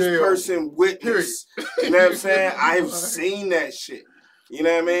would be in first jail. person witness. You know what I'm saying? I've seen that shit. You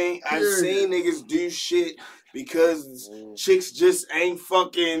know what I mean? I've seen niggas do shit because chicks just ain't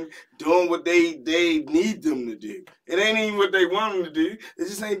fucking doing what they need them to do. It ain't even what they want them to do. They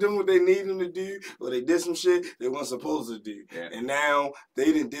just ain't doing what they need them to do, or they did some shit they weren't supposed to do. Yeah. And now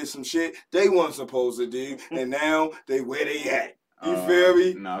they did some shit they weren't supposed to do, and now they where they at. You feel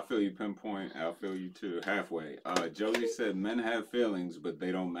me? No, I feel you pinpoint. I feel you too. Halfway. Joey said men have feelings, but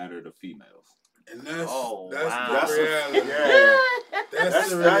they don't matter to females. And that's Oh, that's wow. the reality. Yeah. That's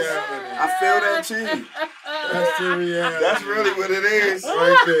the That's- reality. I feel that too. That's the reality. That's really what it is.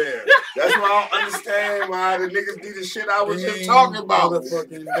 right there. That's why I don't understand why the niggas do the shit I was just Ding, talking about.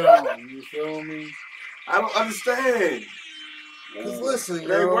 Motherfucking dumb. You feel me? I don't understand. Cause listen, It ain't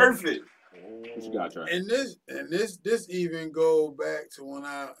yo, worth it. What you got, Trey? and this even go back to when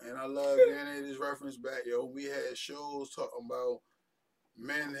I love getting this reference back, yo. We had shows talking about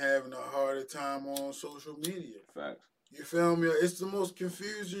men having a harder time on social media. Facts. You feel me? It's the most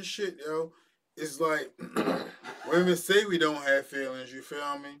confusing shit, yo. It's like women say we don't have feelings. You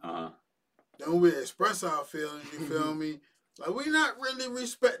feel me? Then we express our feelings. You feel me? Like we not really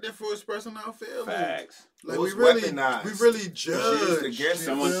respected for expressing our feelings. Facts. Like It was we really weaponized. judge. against you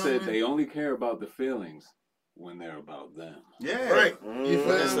Someone feel said me? they only care about the feelings when they're about them. Yeah. Right. You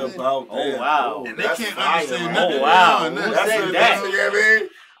feel It's me? about Oh, them. wow. And they That's can't fire, understand man. nothing. Oh, wow. beyond Who that. said You that? feel me? You know what I mean?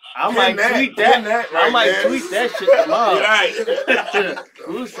 I might Pin tweet that that. right I might there. tweet that shit tomorrow. Right.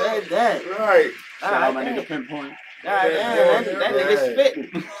 Who said that? Right. Shout out my God nigga damn. pinpoint. God damn, that nigga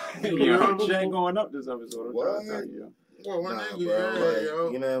spitting. Yo, Jay going up this episode. I'm What? trying to tell you. Well, when Nah, nigga, bro. yeah, Like,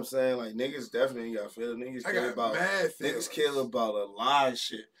 yo. you know what I'm saying? Like, niggas definitely got feelings. Niggas I care got about mad feelings. niggas care about a lot of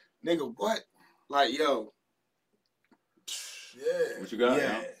shit. Nigga, what? Like, yo. Yeah. What you got?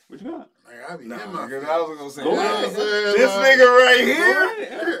 Yeah. Yo? What you got? Like, I be Nah, in my because I was gonna say, Go nah, ahead. this nigga right here.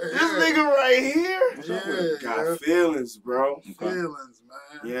 Yeah. This nigga right here. Yeah, got feelings, bro. Feelings,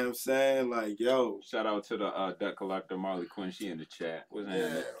 man. You know what I'm saying? Like, yo. Shout out to the debt collector, Marley Quinn. She in the chat. Wasn't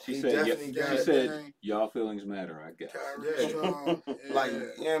it? She he said, definitely got she said, y'all feelings matter, I guess. Yeah. Like,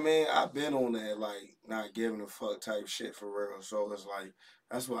 you know what I mean? I've been on that, like, not giving a fuck type shit for real. So it's like,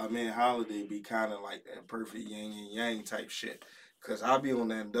 that's why me and Holiday be kind of like that perfect yin and yang type shit. Cause I be on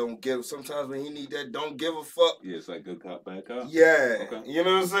that don't give. Sometimes when he need that don't give a fuck. Yeah, it's like good cop, bad cop. Yeah, okay. You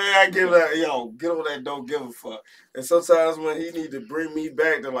know what I'm saying. I give that get on that don't give a fuck. And sometimes when he need to bring me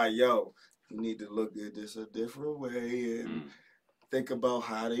back to like you need to look at this a different way and think about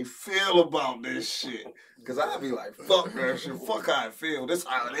how they feel about this shit. Cause I be like fuck that shit. Fuck how I feel. This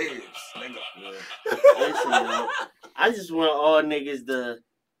how it is, nigga. Yeah. Listen, yo, I just want all niggas to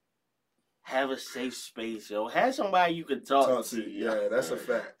have a safe space, yo. Have somebody you can talk to. Yeah, that's a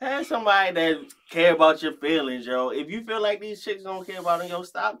fact. Have somebody that care about your feelings, yo. If you feel like these chicks don't care about them, yo,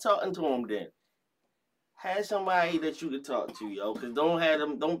 stop talking to them then. Have somebody that you can talk to, yo. Cause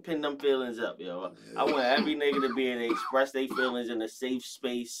don't pin them feelings up, yo. I want every nigga to be able to express their feelings in a safe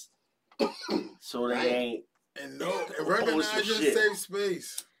space, so they ain't and recognize your safe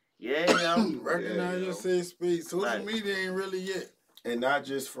space. Yeah, yo. Recognize your safe space. Social media ain't really it. And not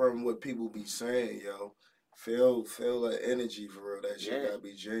just from what people be saying, yo. Feel the energy for real. That shit gotta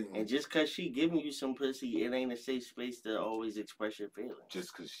be genuine. And just cause she giving you some pussy, it ain't a safe space to always express your feelings.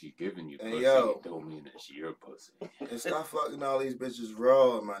 Just cause she giving you and pussy, don't mean it's your pussy. And stop fucking all these bitches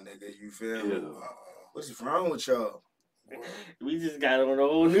raw, my nigga. You feel me? What's wrong with y'all? We just got on a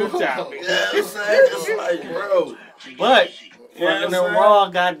whole new topic. Yeah, I'm saying, it's like, bro. But fucking the raw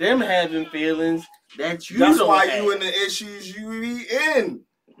got them having feelings. That's why you in the issues you be in.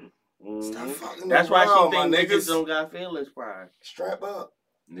 Stop fucking That's why around, she think niggas don't got feelings, pride. Strap up.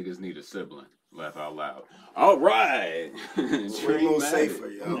 Niggas need a sibling. Laugh out loud. All right. We're more safer,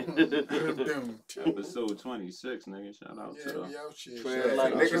 yo. Episode 26, nigga. Shout out to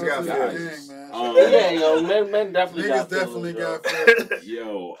niggas got feelings. Yeah, yo, men definitely niggas got feelings.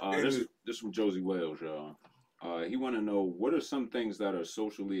 Yo, this from Josie Wales, y'all. He want to know, what are some things that are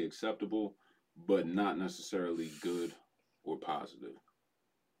socially acceptable but not necessarily good or positive?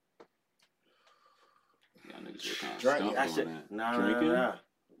 Y'all niggas are kind of stumped on that. Nah.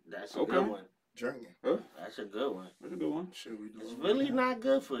 That's a good one. Drinking. Huh? That's a good one. That's a good one. It's really not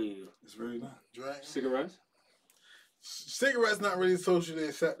good for you. It's really not. Drinking. Cigarettes? Cigarettes not really socially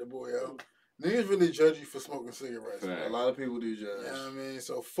acceptable, yo. Niggas really judge you for smoking cigarettes. A lot of people do judge. You know what I mean?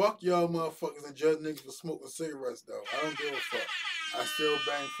 So fuck y'all motherfuckers and judge niggas for smoking cigarettes, though. I don't give a fuck. I still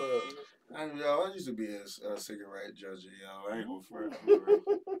bang for... I used to be a cigarette judger, yo. I ain't gonna front.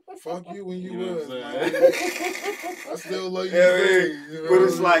 Fuck you when you was, man. I still love you. Yeah, but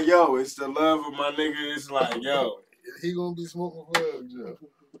it's like, yo, it's the love of my nigga. It's like, yo, he gonna be smoking plugs, yo.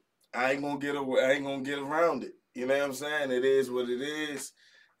 I ain't gonna get around it. You know what I'm saying? It is what it is.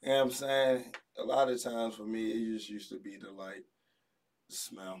 You know what I'm saying? A lot of times for me, it just used to be the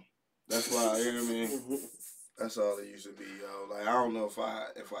smell. That's why, you know what I mean? That's all it used to be, yo. Like, I don't know if I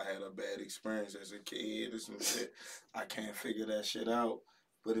had a bad experience as a kid or some shit. I can't figure that shit out.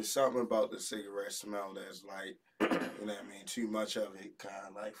 But it's something about the cigarette smell that's like, you know what I mean? Too much of it kind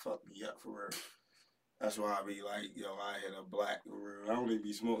of like fuck me up for real. That's why I be like, yo, I hit a black for real. I don't even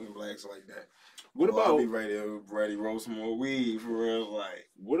be smoking blacks like that. What about? I'll be ready to roll some more weed for real. Like,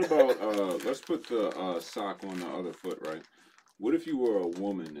 what about? Let's put the sock on the other foot, right? What if you were a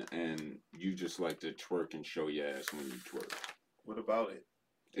woman and you just like to twerk and show your ass when you twerk? What about it?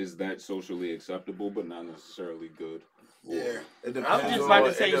 Is that socially acceptable but not necessarily good? Yeah, I'm just about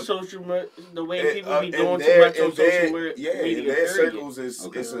to say the way people be doing too much on social media. Yeah, in their circles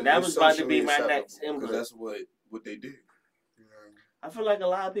that was about to be my next input. That's what they do. I feel like a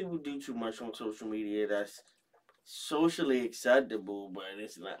lot of people do too much on social media that's socially acceptable, but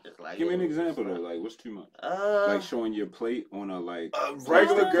it's not. It's like, give me an example though. Like, what's too much? Like showing your plate on a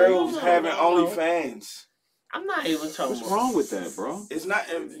regular girls having OnlyFans. I'm not even talking. What's wrong with that, bro? It's not.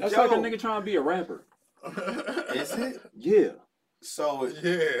 That's like a nigga trying to be a rapper. Is it? Yeah. So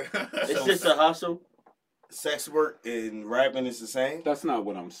it's just a hustle. Sex work and rapping is the same. That's not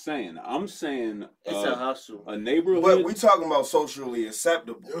what I'm saying. I'm saying it's a hustle. A neighborhood. But we talking about socially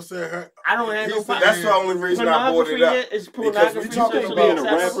acceptable. I don't have no. That's the only reason I brought it up. Is pornography because we talking about being a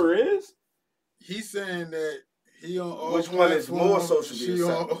rapper is. He's saying that he on all. Which one is more socially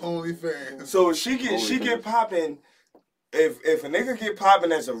acceptable? She on OnlyFans. So she get popping. If a nigga get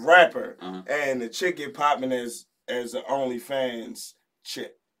popping as a rapper and the chick get popping as an OnlyFans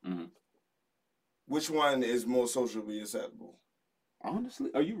chick, which one is more socially acceptable? Honestly,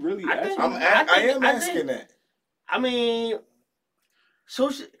 are you really asking? I am asking that. I mean,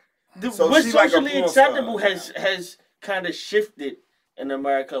 What's she like a socially porn acceptable star has kind of shifted in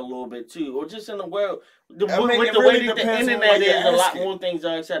America a little bit too, or just in the world. With the really way that the depends on internet what you're is, a lot asking. more things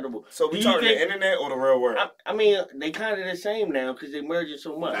are acceptable. So we talking the internet or the real world? I mean, they kind of the same now because they're merging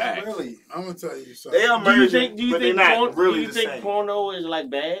so much. Not really. I'm gonna tell you something. They are merging, but they're not really the same. Do you think porno is like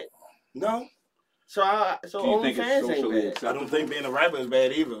bad? No. So OnlyFans ain't bad. I don't think being a rapper is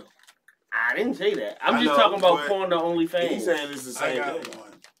bad either. I didn't say that. I'm just talking about porn to OnlyFans. He's saying it's the same thing.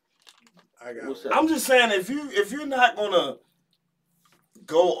 I got one. I'm just saying if you're not gonna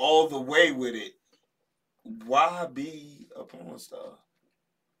go all the way with it, why be a porn star?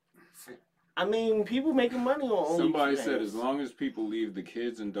 I mean, people making money on OnlyFans. Somebody said as long as people leave the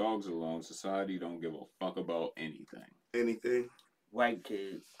kids and dogs alone, society don't give a fuck about anything. Anything. White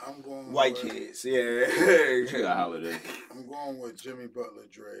kids. I'm going white kids. Yeah. Holiday. I'm going with Jimmy Butler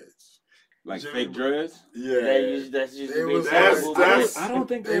dreads. Like fake dreads? Yeah. That's just I don't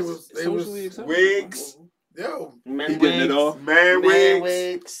think they was socially acceptable. Wigs. Yo. Man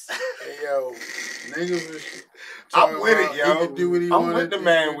wigs. Hey, yo. Niggas was I'm with it, yo. He could do what he I'm wanted. with the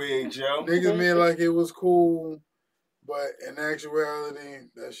man wigs, yo. Niggas made like it was cool, but in actuality,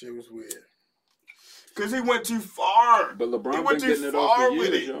 that shit was weird. Cause he went too far. But LeBron been getting it off for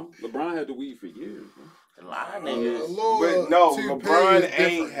years, yo. LeBron had the weed for years, bro. A lot of niggas. But no, LeBron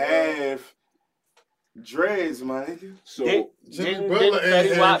ain't have dreads, my nigga. So Jimmy Butler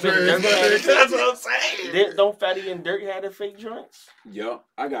ain't have dreads. That's what I'm saying. Don't Fatty and Dirk had the fake joints? Yeah,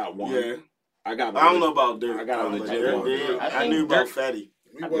 I got one. Yeah. I don't know about Dirk. I got a legit one. I knew about Fatty.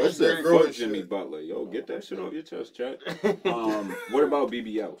 Listen, fuck Jimmy Butler. Yo, get that shit off your chest, chat. What about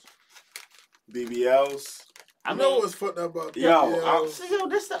BBLs? BBLs. I know what's fucked up about BBLs.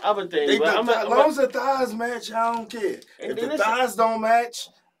 That's the other thing. As long as the thighs match, I don't care. If the thighs don't match,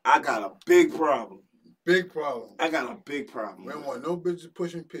 I got a big problem. Big problem. I got a big problem. We don't want no bitches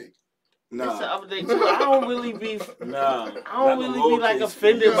pushing pig. No. That's the other thing too. I don't really be. No. I don't really be like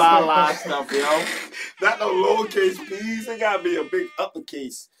offended by a lot of stuff, yo. Not no lowercase p's. It gotta be a big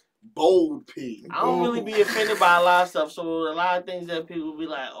uppercase, bold P. I don't really be offended by a lot of stuff. So a lot of things that people be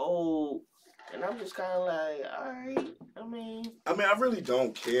like, oh. And I'm just kind of like, all right. I mean, I really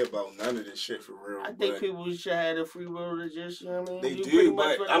don't care about none of this shit for real. I think people should have the free will to just, you know what I mean? They do,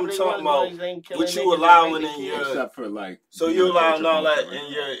 but I'm talking about what you allowing in your, except for like. So you allowing all that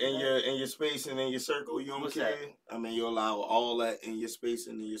in your space and in your circle. You don't care. I mean, you allow all that in your space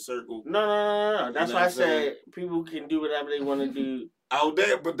and in your circle. No. That's why I said people can do whatever they want to do out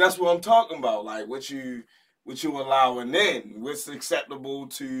there. But that's what I'm talking about. Like what you allowing in, what's acceptable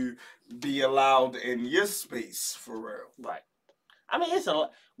to be allowed in your space for real. Right. I mean,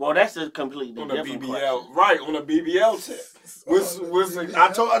 that's a completely different BBL, question. right? On a BBL tip.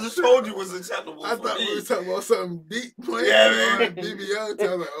 I just told you what's acceptable. I thought we were talking about something deep. Yeah, man.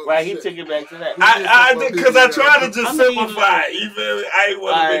 BBL. Like, right, he took it back to that. Because I tried to just simplify it. You feel me? I ain't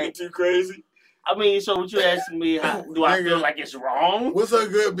want to make it too crazy. I mean, so what you asking me? Do I feel like it's wrong? What's a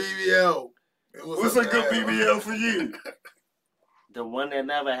good BBL? What's a good BBL for you? The one that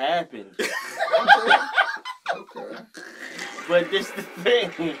never happened. Okay. But this the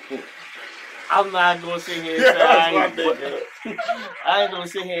thing. I'm not gonna sit here and say I ain't gonna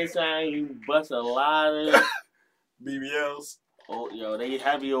sit here and say you bust a lot of BBLs. Oh, yo, they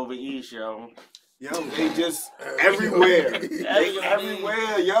heavy over East, yo. Yo, they just everywhere. They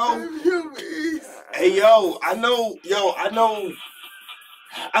everywhere, yo. Hey, yo, I know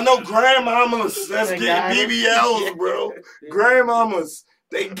grandmamas that's getting BBLs, bro. Grandmamas,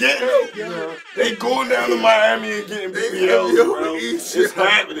 they getting it. Yeah. They going down to Miami and getting BBLs, bro. It's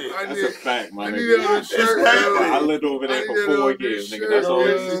happening. That's a fact, my nigga. It's happening. I lived over there for 4 years, nigga. That's all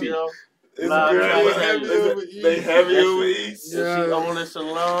you see. They heavy over East. Yeah. She own a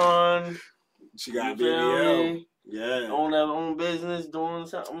salon. She got BBL. Yeah. Own her own business, doing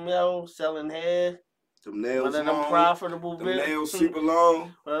something else, selling hair. Them nails one of them profitable businesses. Nails super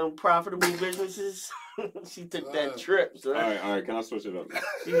long. One of them profitable businesses. She took that trip, son. All right. Can I switch it up?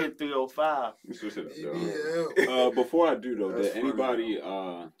 She hit 305. Switch it up, though. Before I do, though, did anybody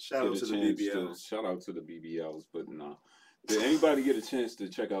shout out to the BBLs? Shout out to the BBLs, but nah. Did anybody get a chance to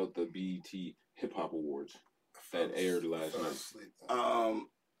check out the BET Hip Hop Awards that aired last night?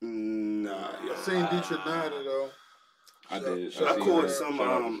 Nah. I seen Detroit Nada though. I did. I caught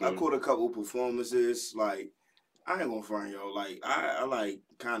I caught a couple performances. Like, I ain't gonna front y'all. Like, I like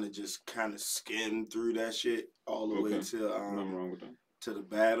kind of skimmed through that shit all the way to nothing wrong with that. To the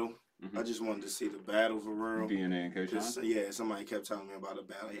battle. Mm-hmm. I just wanted to see the battle for real. DNA and K-Shine? Yeah, somebody kept telling me about the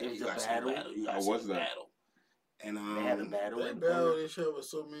battle. Yeah, you got to see the battle. You got to see the battle. And they had a battle. They battled each other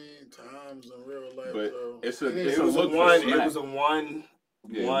so many times in real life. But though. It was a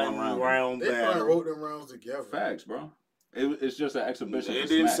Yeah, one one round They probably battle. wrote them rounds together. Facts, bro. It's just an exhibition. It for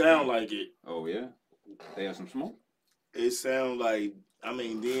didn't Smack, sound man. like it. Oh yeah, they had some smoke. It sounded like, I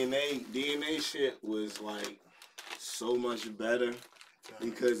mean, DNA shit was like so much better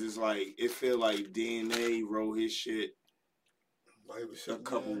because it's like it feel like DNA wrote his shit a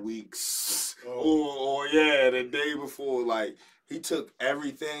couple weeks or yeah, the day before. Like he took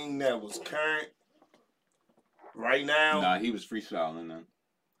everything that was current right now. Nah, he was freestyling then.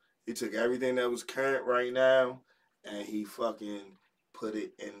 He took everything that was current right now and he fucking put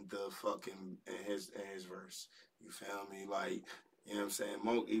it in the fucking in his verse. You feel me? Like, you know what I'm saying?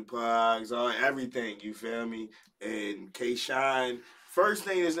 Monkey Pox, everything, you feel me? And K-Shine, first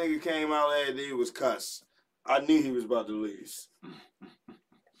thing this nigga came out and did was cuss. I knew he was about to lose.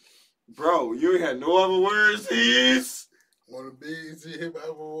 Bro, you ain't had no other words, he's On the BET Hip Hop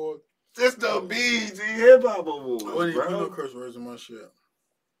Award. just the BET Hip Hop Awards, I wouldn't even put no bro. curse words in my shit.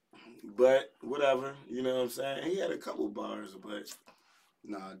 But whatever, you know what I'm saying? He had a couple bars, but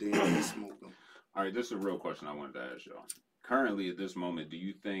nah, damn, he smoked them. All right, this is a real question I wanted to ask y'all. Currently, at this moment, do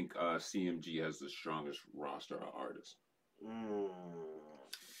you think CMG has the strongest roster of artists?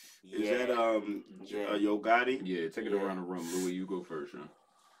 Is that Yo Gotti? Yeah, take it around the room. Louis, you go first, huh?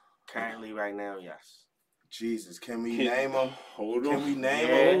 Currently, right now, yes. Jesus, can we name them? Hold Can on. we name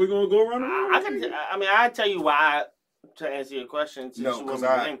Yeah. them? Are we gonna go around the room? I tell you why to answer your question. Since No, you because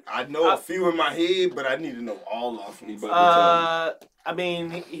want me to name. I know a few in my head, but I need to know all of them. I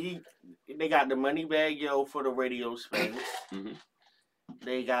mean, they got the Moneybag Yo for the radio space. Mhm.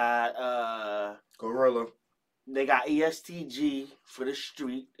 They got Gorilla, they got ESTG for the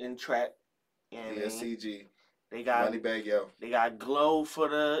street and trap. You know what I mean? ESCG, They got Moneybag Yo. They got Glow for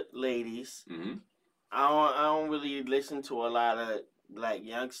the ladies. Mm-hmm. I don't really listen to a lot of like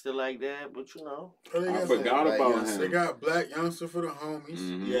youngster like that, but you know. Oh, I forgot Black about Youngster. They him. got Black Youngster for the homies.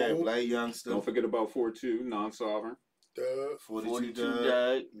 Mhm. Yeah, Black Youngster. Don't forget about 4-2, non-sovereign. Dub. 42 Doug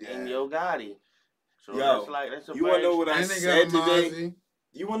Doug. and Yeah. Yo Gotti. So Yo, that's a You want to know what I And they said got today? Mozzie.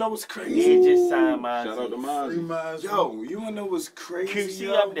 You want to know what's He crazy? just signed my Shout out to Free Mozzie. Mozzie. Yo, you want to know what's crazy? QC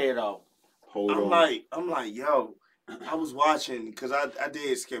yo? up there though. Hold I'm on. like, yo, I was watching because I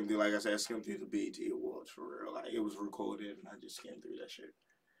did skim through, like I said, I skimmed through the BET Awards for real. Like it was recorded, and I just skimmed through that shit.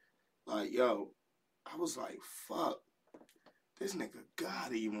 Like, yo, I was like, fuck, this nigga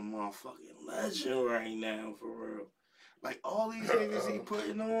Gotti, a motherfucking legend right now for real. Like all these niggas he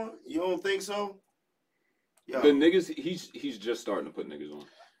putting on, you don't think so? Yo, The niggas, he's just starting to put niggas on.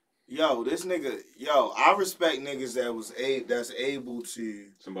 yo, this nigga, yo, I respect niggas that's able to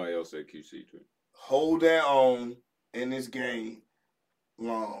Somebody else said QC too. hold their own in this game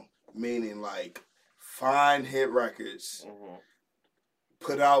long, meaning like find hit records, Mm-hmm.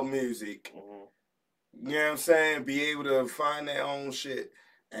 put out music, Mm-hmm. you know what I'm saying? Be able to find their own shit.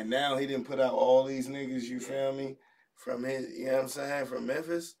 And now he didn't put out all these niggas, you feel me? From his, you know what I'm saying? From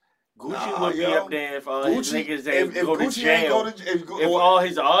Memphis. Gucci would be yo. up there if all his niggas if ain't go to Gucci jail. ain't go to If all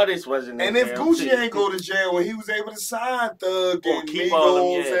his artists wasn't in and if jail, Gucci too. ain't go to jail when he was able to sign Thug Or and keep all them,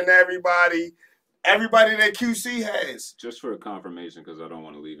 Migos yeah. and everybody that QC has. Just for a confirmation, because I don't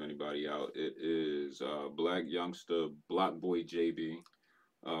want to leave anybody out, it is Black Youngster, Block Boy JB,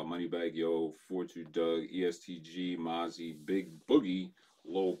 Moneybag Yo, 4-2 Doug, ESTG, Mozzie, Big Boogie,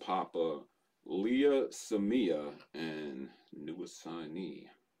 Lil Papa, Leah Samia, and new assignee,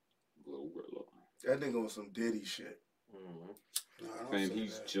 Glorilla. That nigga on some Diddy shit. Mhm. Nah, I don't And say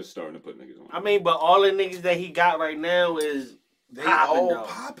he's that. just starting to put niggas on. I mean, but all the niggas that he got right now is They Poppin', all though.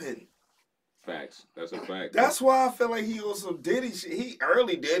 popping. Facts. That's a fact. That's why I feel like he on some Diddy shit. He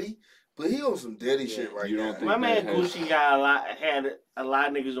early Diddy, but he on some Diddy shit right You don't now. think my man that has- Gucci had a lot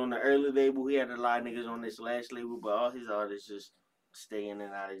of niggas on the early label. He had a lot of niggas on this last label, but all his artists just stay in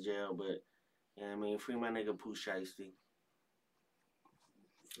and out of jail. But you know what I mean, free my nigga Pooh Shiesty.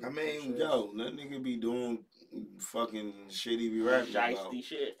 I mean, yo, that nigga be doing fucking shit he be rapping about. Shiesty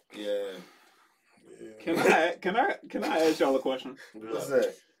shit. Yeah. Yeah. Can I ask y'all a question? What's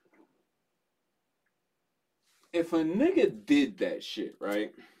that? If a nigga did that shit,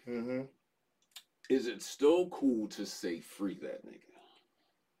 right? Mm-hmm. Is it still cool to say free that nigga?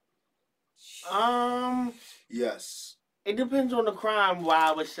 Yes. It depends on the crime. Why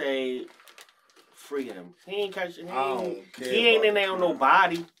I would say free him. He ain't catching. He I ain't, don't care. he ain't in about there the on crime. no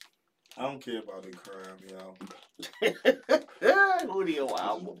body. I don't care about the crime, yo. Who do you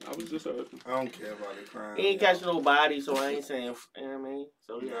album? I was just asking. I don't care about the crime. He ain't yo. catching no body, so I ain't saying. You know what I mean?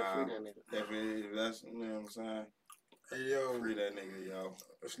 So yeah, Nah. free that nigga. If that's, you know what I'm saying? Hey, yo, Free that nigga, yo.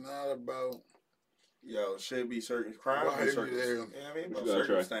 it's not about Yo, should be certain crime. Why Be you certain, there? you know what I mean? What About you gotta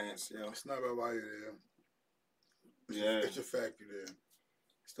try? circumstance, yo. it's not about why you're there. Yeah. It's a fact you're there.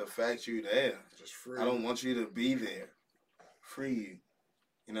 the fact you there. Just free. I don't want you to be there. Free you.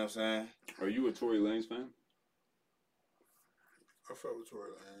 You know what I'm saying? Are you a Tory Lanez fan? I fuck with Tory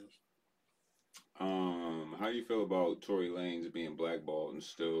Lanez. How do you feel about Tory Lanez being blackballed and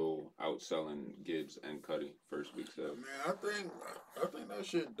still outselling Gibbs and Cudi first week sales? Man, I think that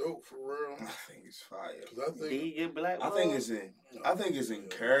shit dope for real. I think it's fire. 'Cause I Did think he get blackballed? I think it's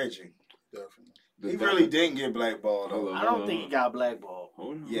encouraging. definitely. He really didn't get blackballed though. I don't think he got blackballed.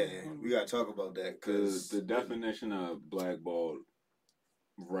 Hold on. Yeah, we gotta talk about that Because because the definition of blackballed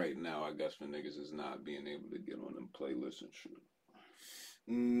right now, I guess, for niggas is not being able to get on them playlists and shit.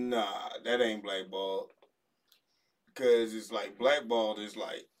 nah, that ain't blackballed. Because it's like blackballed is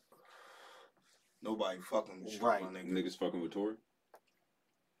like nobody fucking with you, Right. my nigga. Niggas fucking with Tory?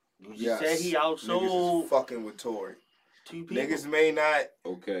 You just said he outsold Niggas is fucking with Tory. 2 people. Niggas may not.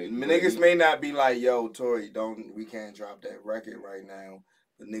 Okay. Niggas may not be like, yo, Tory, we can't drop that record right now.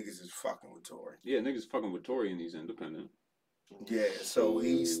 But niggas is fucking with Tory. Yeah, niggas fucking with Tory and he's independent. Yeah, so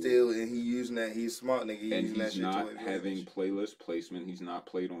he's still, and he using that, he's a smart nigga. He And using that he's shit not to his having advantage. playlist placement. He's not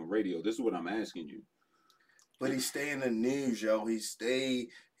played on radio. This is what I'm asking you. But he stay in the news, yo. He stay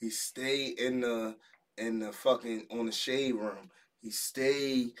in the fucking, on the shade room. He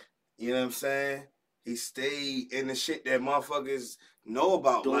stay, you know what I'm saying? He stay in the shit that motherfuckers know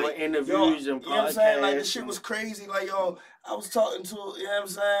about. Doing like, interviews yo, and you know what I'm saying? Like, the podcasts shit was crazy. Like, yo, I was talking to, you know what I'm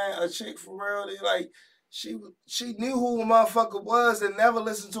saying, a chick for real. They like, she knew who a motherfucker was and never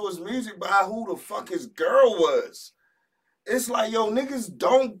listened to his music by who the fuck his girl was. It's like, yo, niggas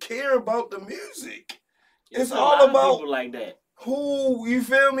don't care about the music. It's a all lot of about people like that. who, you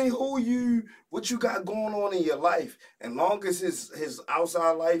feel me? What you got going on in your life. And long as his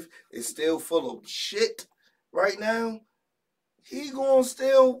outside life is still full of shit right now, he gonna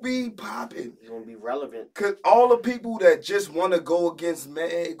still be popping. It's gonna be relevant. Cause all the people that just want to go against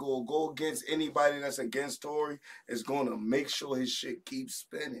Meg or go against anybody that's against Tory is gonna make sure his shit keeps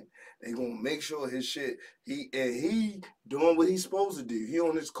spinning. They gonna make sure his shit, he doing what he's supposed to do. He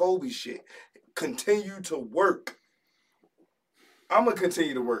on his Kobe shit. Continue to work. I'm gonna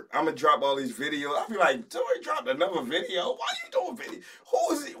continue to work. I'm gonna drop all these videos. I'll be like, Tory dropped another video. Why you doing video?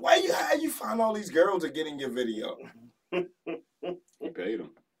 Who is it? How you find all these girls to get in your video? He paid him.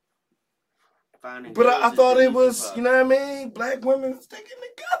 But I thought it was, you know what I mean? Black women sticking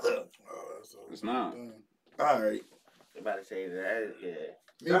together. It's not. All right. They about to say that, yeah.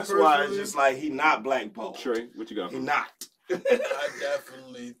 That's why it's just like he not blackballed. Trey, what you got? He not. I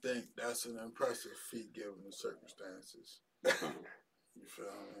definitely think that's an impressive feat given the circumstances. You feel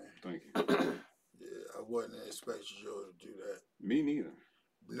me? Thank you. Yeah, I wouldn't expect Joe to do that. Me neither.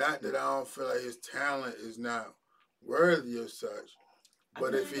 Not that I don't feel like his talent is not worthy of such,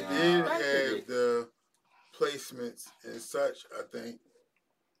 but if he did have the placements and such, I think.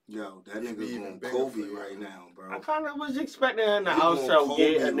 Yo, that It'd be nigga even going bigger Kobe for you. right now, bro. I kind of was expecting him to He going outsell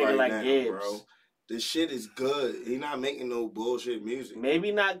Kobe a nigga right like now, Gibbs. bro. The shit is good. He not making no bullshit music.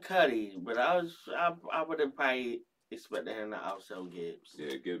 Maybe not Cudi, but I would have probably expected him to outsell Gibbs.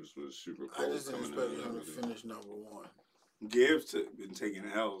 Yeah, Gibbs was super I cold. just didn't coming expect in him to finish number one. Gibbs been taking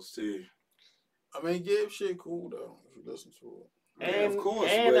L's too. I mean, Gibbs shit cool though, if you listen to it. And, Yeah, of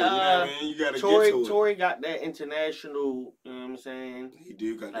course, and but you know what I mean? You gotta get to it. Tory got that international, you know what I'm saying? He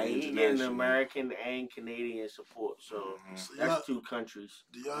do got Like, the he getting international. American and Canadian support, so Mhm. So that's 2 countries.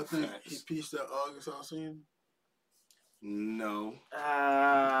 do y'all think Facts. he pieced that August Alsina? No.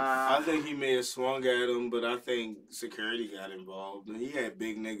 I I think he may have swung at him, but I think security got involved. And he had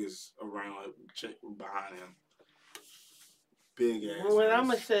big niggas around behind him. Big ass. what I'm niggas.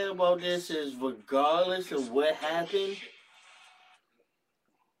 gonna say about this is, regardless of what happened,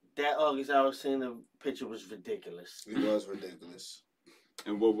 that August Alsina picture was ridiculous. It was ridiculous.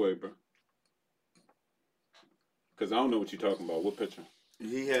 In what way, bro? Because I don't know what you're talking about. What picture?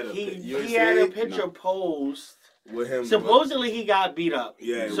 He had a He had a picture posed. with him. Supposedly he got beat up.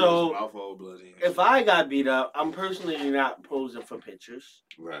 Yeah, it So was mouth all bloody. if I got beat up, I'm personally not posing for pictures.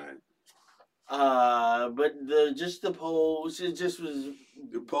 Right. But the pose, it just was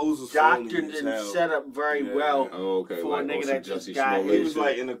the pose was phony doctored as and hell. set up very Yeah. well. Oh, okay. For a like nigga on some that just Jussie got Smollett He was shit.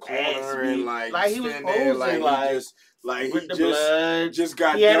 like in the Ass corner and beat. like Like, he was standing there, like posing, like, he just like with he the just blood. just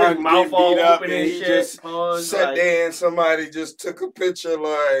got He had done his mouth getting all beat up open and and he shit. just Posed, sat like, there and somebody just took a picture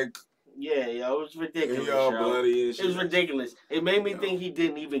like Yeah, yo, it was ridiculous. he all Yo. bloody and shit. It was ridiculous. It made me Yo. think he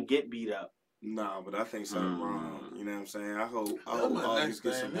didn't even get beat up. Nah, but I think something wrong. You know what I'm saying? I hope That's my August next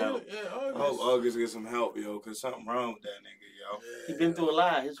get some thing. help. Yeah, I hope August get some help, yo, cause something wrong with that nigga, yo. He been through a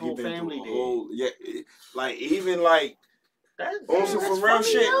lot. His He whole been family through a did. whole like even like On some for real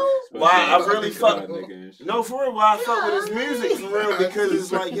shit. But Why yeah, I really fuck. nigga and shit. No, for real. Why I fuck with his music for real because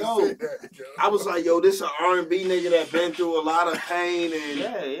it's like, yo, I was like, yo, this an R&B nigga that been through a lot of pain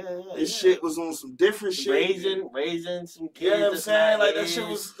and his shit was on some different shit. Raising some kids. You know what I'm saying? Like that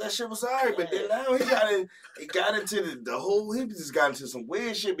shit was alright, but then now he got into the whole. He just got into some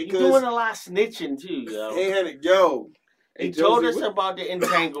weird shit because he's doing a lot of snitching too, yo. He had it, yo. He told us about the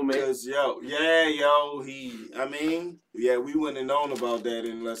entanglement. Cause we wouldn't have known about that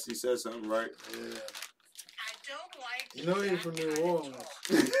unless he said something, right? Yeah. You know he's from New Orleans.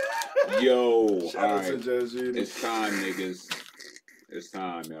 Yo, Shout out to alright. Judge Judy. It's time, niggas. It's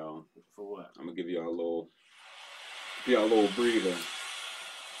time, yo. For what? I'm gonna give y'all a little breather.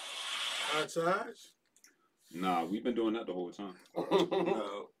 Outside? Nah, we've been doing that the whole time.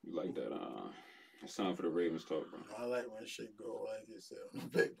 No. You like that? It's time for the Ravens talk, bro. I like when shit go like this on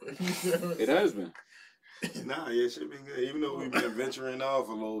paper. It has been. Nah, yeah, shit been good. Even though we've been venturing off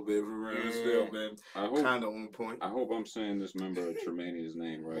a little bit for real, it's still been kind of on point. I hope I'm saying this member of Tremania's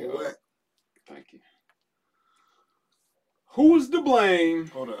name right. What? Thank you. Who's to blame?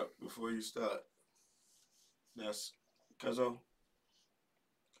 Hold up, before you start. That's Cuzzo.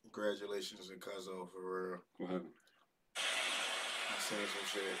 Congratulations to Cuzzo for real. What happened? I seen some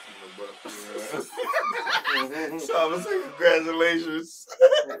shit in the book. So I'm gonna say congratulations.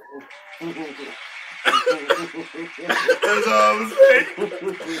 That's all I'm saying.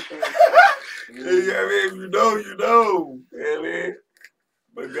 You know what I mean? If you know, you know. You know what I mean?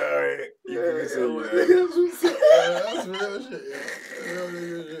 But go ahead. You can say That's real shit. Real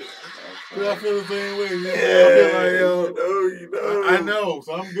nigga shit. I feel the same way. Yeah, I feel like, yo, you know. I know, so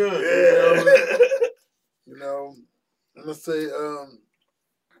I'm good. Yeah. You know, I'm gonna say,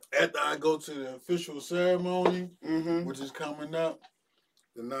 after I go to the official ceremony, which is coming up,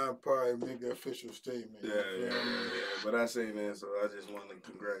 then I'll probably make an official statement. Yeah. But I say, man, so I just want to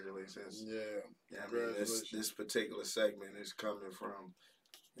congratulations. Yeah. I mean, this particular segment is coming from,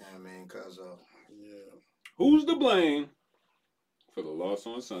 because of. Yeah. Who's to blame for the loss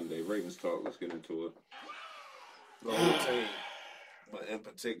on Sunday? Ravens talk. Let's get into it. The whole team, but in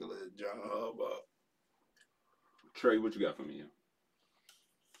particular, John Harbaugh. Trey, what you got for me?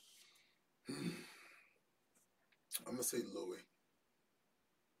 I'm gonna say Louis.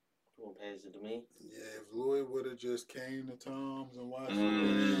 Who pass it to me? Yeah, if Louis would have just came to Tom's and watched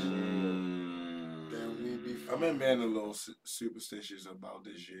then we'd be fine. I've been being a little superstitious about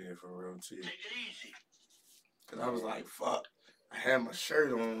this year for real too. Cause I was like, fuck, I had my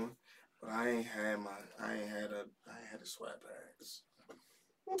shirt on, but I ain't had the sweatpants.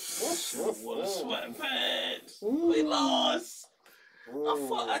 What sweatpants? We lost.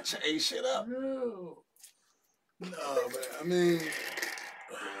 I changed shit up. No, but I mean,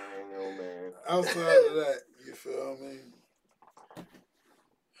 man. outside of that, you feel me?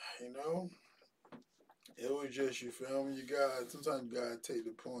 You know, it was just, you feel me? Sometimes you gotta take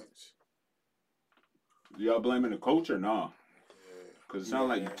the points. Y'all blaming the coach or nah? Yeah. Because it sounds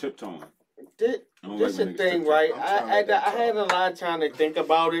like you tiptoeing. This is the thing, right? I had a lot of time to think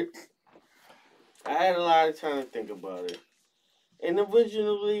about it. And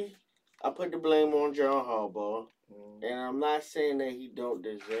originally, I put the blame on John Harbaugh. And I'm not saying that he don't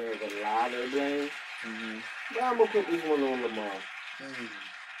deserve a lot of blame. But I'm going to put this one on Lamar.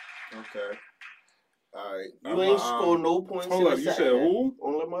 Okay. All right. You ain't scored no points in the Hold up, you said who?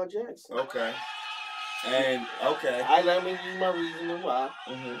 on Lamar Jackson. Okay. And, okay. Let me give you my reasoning why.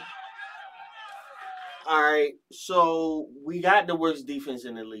 All right, so we got the worst defense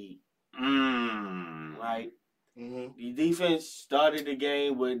in the league. Right? The defense started the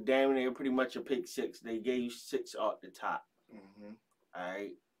game with damn near pretty much a pick six. They gave you 6 off the top. All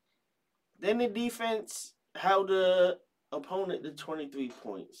right. Then the defense held the opponent to 23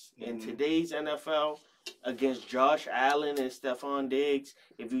 points. In today's NFL, against Josh Allen and Stephon Diggs,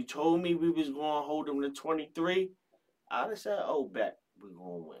 if you told me we was going to hold them to 23, I'd have said, oh, bet we're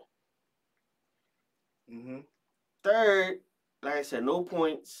going to win. Third, like I said, no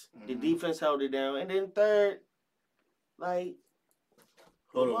points. The defense held it down. And then third, like...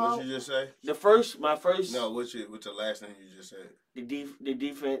 Hold on, what you just say? My first... No, what's the last thing you just said? The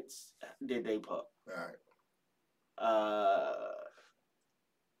defense did they pup. All right.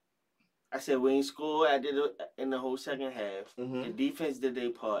 I said we ain't scored in the whole second half. The defense did their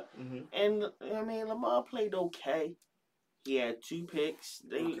part. And, Lamar played okay. He had 2 picks.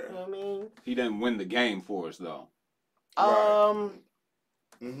 He didn't win the game for us, though.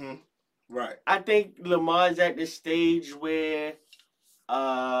 Right. I think Lamar's at the stage where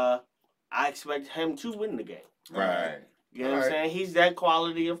I expect him to win the game. Right. You know what I'm saying? He's that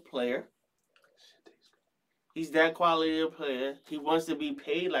quality of player. He's that quality of player. He wants to be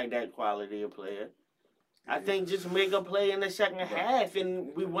paid like that quality of player. I think just make a play in the second half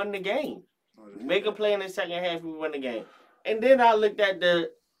and we won the game. Make a play in the second half and we won the game. And then I looked at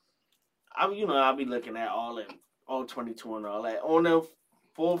I'll be looking at all 22 and all that. On the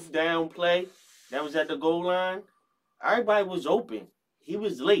fourth down play that was at the goal line, everybody was open. He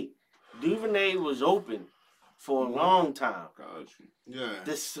was late. Duvernay was open for a long time. Yeah.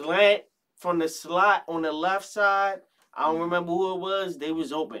 The slant from the slot on the left side, I don't remember who it was, they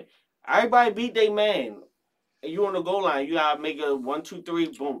was open. Everybody beat their man. And you on the goal line, you gotta make a 1, 2, 3,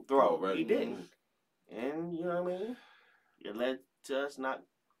 boom, throw. Right. He didn't. And you know what I mean? It led to us not.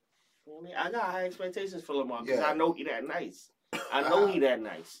 I got high expectations for Lamar because I know he that nice. I know he that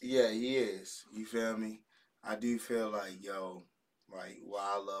nice. Yeah, he is. You feel me? I do feel like, why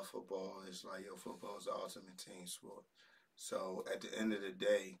I love football is like, football is the ultimate team sport. So at the end of the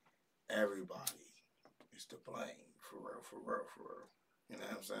day, everybody is to blame, for real. You know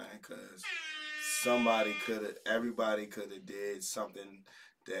what I'm saying? Because everybody could have did something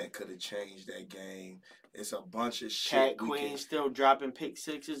that could have changed that game. It's a bunch of shit. Pat Queen still dropping pick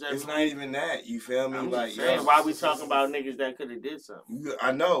sixes. It's not even that. You feel me? I'm just saying, why we talking about niggas that could have did something?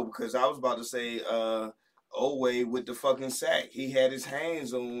 I know, because I was about to say Oway with the fucking sack. He had his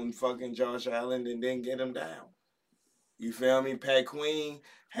hands on fucking Josh Allen and didn't get him down. You feel me? Pat Queen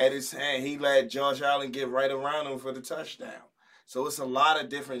had his hand. He let Josh Allen get right around him for the touchdown. So it's a lot of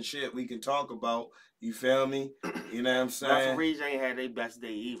different shit we can talk about. You feel me? You know what I'm saying? Referees ain't had their best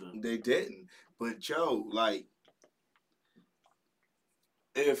day either. They didn't. But Joe,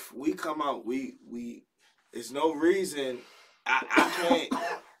 if we come out, it's no reason. I can't.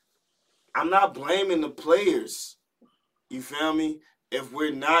 I'm not blaming the players. You feel me? If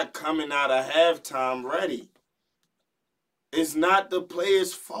we're not coming out of halftime ready, it's not the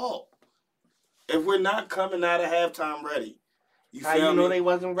players' fault. If we're not coming out of halftime ready, how you know they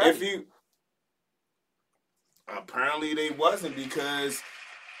wasn't ready? Apparently they wasn't because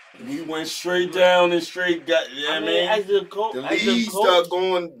we went straight down and straight got. You know what I mean? As the coach, the lead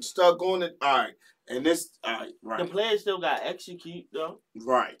start going. All right, and this. All right, right. The players still got to execute though.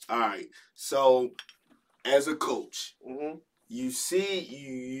 Right. All right. So, as a coach, you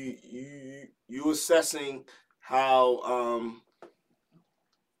see, you assessing how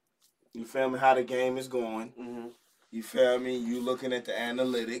you feel me, how the game is going. You feel me? You looking at the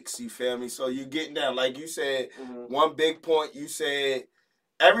analytics. You feel me? So you getting down, like you said. One big point you said.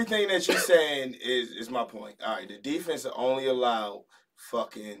 Everything that you're saying is my point. All right, the defense only allowed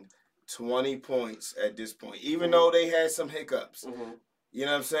fucking 20 points at this point, even though they had some hiccups. You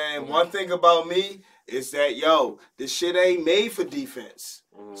know what I'm saying? One thing about me is that, this shit ain't made for defense.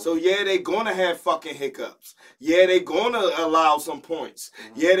 So, yeah, they gonna have fucking hiccups. Yeah, they gonna allow some points.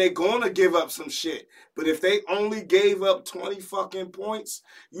 Yeah, they gonna give up some shit. But if they only gave up 20 fucking points,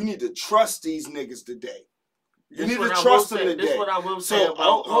 you need to trust these niggas today. You need to trust them today. This is what I will say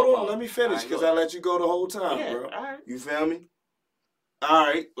about hold on, let me finish because I let you go the whole time, bro. All right. You feel me? All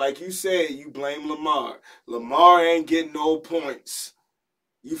right, like you said, you blame Lamar. Lamar ain't getting no points.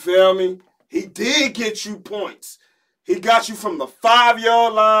 You feel me? He did get you points. He got you from the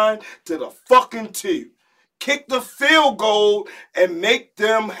 5-yard line to the fucking 2. Kick the field goal and make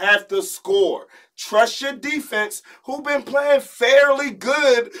them have to score. Trust your defense, who been playing fairly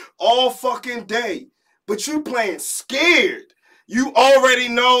good all fucking day. But you playing scared. You already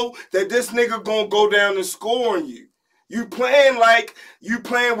know that this nigga gonna go down and score on you. You playing like you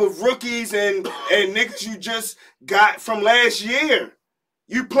playing with rookies and niggas you just got from last year.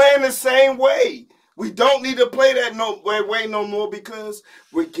 You playing the same way. We don't need to play that way no more because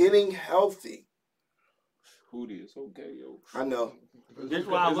we're getting healthy. Hootie, it's okay, yo. I know. This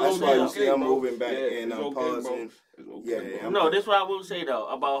why I will That's say. why you see I'm moving back and I'm okay, pausing. Okay, yeah. No, this is what I will say though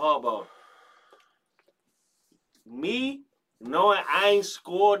about Harbaugh. Me knowing I ain't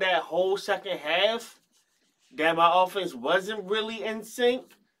scored that whole second half, that my offense wasn't really in sync,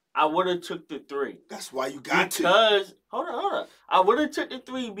 I would have took the 3. That's why you got because, hold on. I would have took the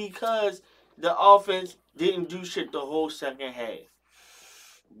 3 because the offense didn't do shit the whole second half.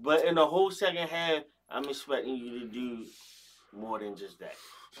 But in the whole second half, I'm expecting you to do more than just that.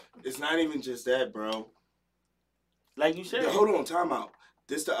 It's not even just that, bro. Like you said. Hold on, time out.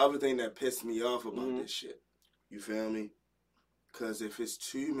 This the other thing that pissed me off about this shit. You feel me? Because if it's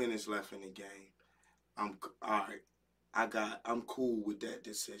 2 minutes left in the game, I'm all right. I'm cool with that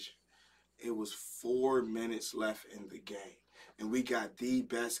decision. It was 4 minutes left in the game, and we got the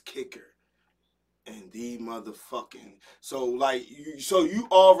best kicker and the motherfucking. So you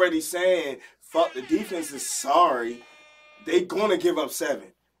already saying fuck the defense is sorry. They gonna give up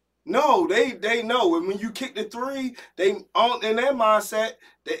 7. No, they know. And when you kick the three, they on in their mindset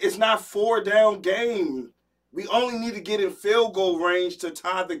that it's not 4-down game. We only need to get in field goal range to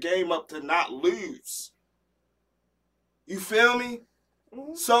tie the game up to not lose. You feel me?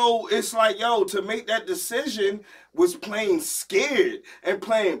 Mm-hmm. So it's like, yo, to make that decision was playing scared and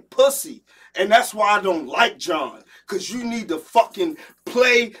playing pussy. And that's why I don't like John. Because you need to fucking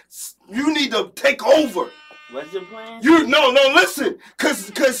play. You need to take over. What's your plan? Listen.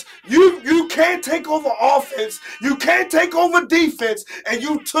 Because you can't take over offense. You can't take over defense. And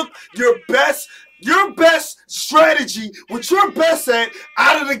you took your best strategy, what you're best at,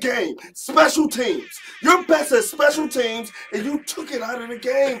 out of the game. Special teams. You're best at special teams, and you took it out of the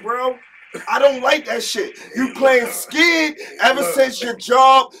game, bro. I don't like that shit. You playing scared ever since your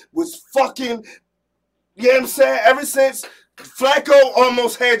job was fucking, you know what I'm saying? Ever since Flacco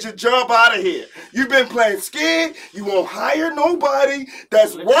almost had your job out of here. You've been playing scared. You won't hire nobody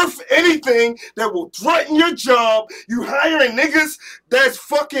that's worth anything that will threaten your job. You hiring niggas that's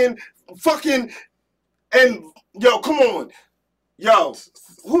fucking, and yo, come on. Yo,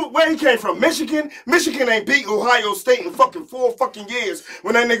 where he came from? Michigan? Michigan ain't beat Ohio State in fucking 4 fucking years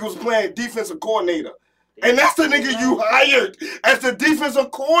when that nigga was playing defensive coordinator. And that's the nigga you hired as the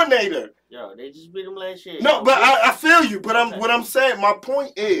defensive coordinator. Yo, they just beat him last year. No, but I feel you. But what I'm saying, my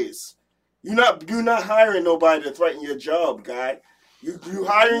point is, you're not hiring nobody to threaten your job, guy. You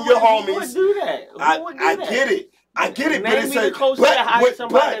hiring your homies. Who would do that? I get it. I get it, but it's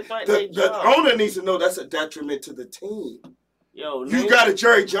the owner needs to know that's a detriment to the team. Yo, you got a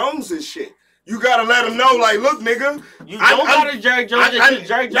Jerry Jones and shit. You gotta let him know, like, look, nigga. You don't got a Jerry Jones.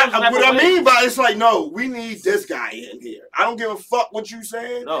 Jerry Jones. What I mean by it's like, no, we need this guy in here. I don't give a fuck what you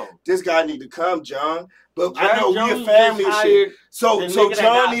saying. No, this guy need to come, John. But I know we a family shit. So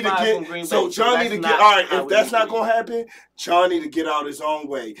John need to get. So John need to get. All right, if that's not gonna happen, John need to get out his own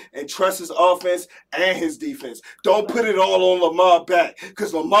way and trust his offense and his defense. Don't put it all on Lamar back,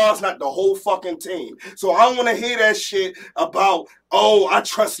 because Lamar's not the whole fucking team. So I don't want to hear that shit about, oh, I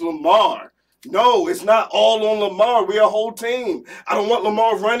trust Lamar. No, it's not all on Lamar. We a whole team. I don't want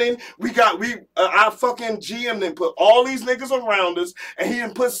Lamar running. Our fucking GM didn't put all these niggas around us, and he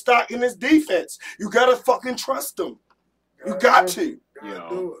didn't put stock in his defense. You gotta fucking trust them. You got to.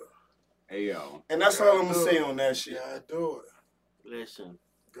 Gotta do it. Hey, yo. And that's all I'm gonna say on that shit. Gotta do it. Listen.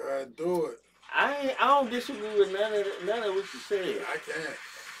 Gotta do it. I don't disagree with none of what you said. I can't.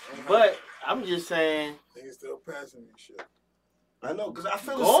 But I'm just saying. Niggas still passing me shit. I know, because I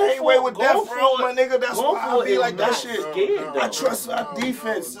feel the same way with Death Row, my nigga. That's why I be like that shit. Scared, I trust our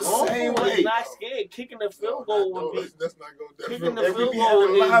defense the same way. Not scared. Kicking the field goal would be. Let's not go there. Kicking the field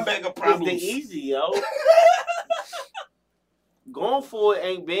goal is the easy, yo. Going for it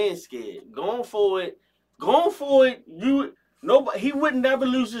ain't being scared. Going for it. He would never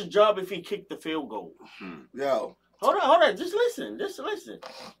lose his job if he kicked the field goal. Yo. Hold on. Just listen.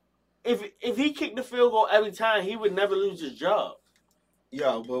 If he kicked the field goal every time, he would never lose his job.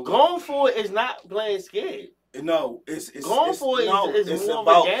 Yo, but going for it is not playing scared. No, it's going for it is more of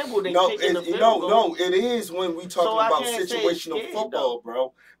a gamble than kicking the field goal. No, it is when we talking about situational football,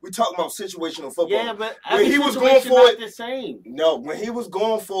 bro. We talking about situational football. Yeah, but when he was going for it, the same. No, when he was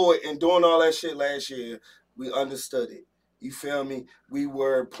going for it and doing all that shit last year, we understood it. You feel me? We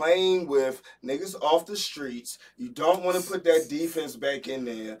were playing with niggas off the streets. You don't want to put that defense back in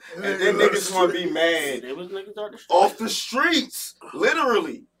there. And then niggas want to be mad. There was niggas off the streets.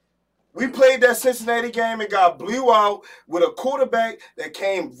 Literally. We played that Cincinnati game and got blew out with a quarterback that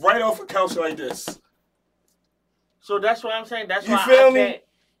came right off a couch like this. So that's what I'm saying. That's you why feel I me? can't.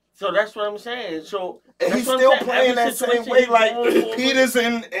 So that's what I'm saying. So and he's still playing that same way like Peters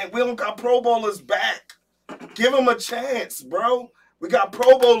and we don't got Pro Bowlers back. Give him a chance, bro. We got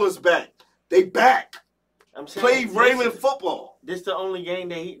Pro Bowlers back. They back. I'm saying, play Raymond football. This the only game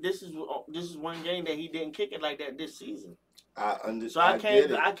that this is one game that he didn't kick it like that this season. I understand.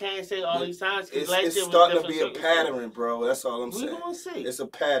 So I can't say all these times because it's starting to be a pattern, bro. That's all I'm saying. We gonna see. It's a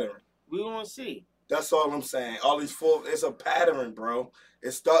pattern. We gonna see. That's all I'm saying. All these it's a pattern, bro.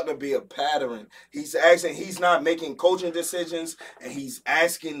 It's starting to be a pattern. He's not making coaching decisions, and he's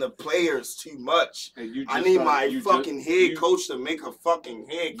asking the players too much. I need my fucking head coach to make a fucking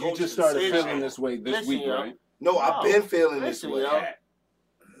head coach decision. You just started feeling this way this week, right? No, I've been feeling this way. Yo.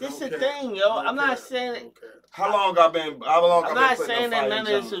 This is the thing, yo. I'm not saying. How long I've been saying that none of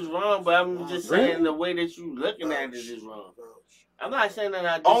this is wrong, but I'm just saying the way that you looking at it is wrong. I'm not saying that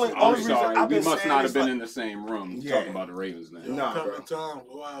I disagree. I'm sorry. We must not have been in the same room talking about the Ravens then. No, coming time,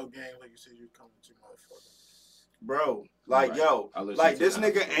 wild game, like you said, you coming to motherfucker. Bro, like, yo, like this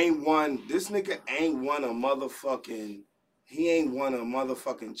nigga ain't won a motherfucking, he ain't won a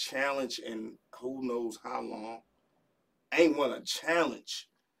motherfucking challenge in who knows how long. Ain't won a challenge.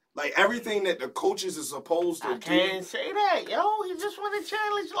 Like, everything that the coaches are supposed to do. I can't say that, yo. He just won a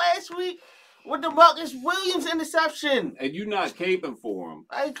challenge last week with the Marcus Williams interception. And you not caping for him.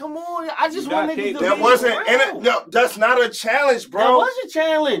 Hey, come on. I just You want not niggas to That be wasn't real. no, that's not a challenge, bro. That was a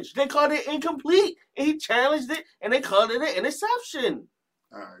challenge. They called it incomplete. And he challenged it, and they called it an interception.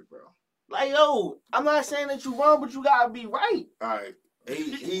 All right, bro. Like, yo, I'm not saying that you're wrong, but you gotta be right. All right.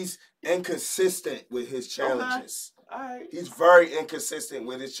 He's inconsistent with his challenges. All right. He's very inconsistent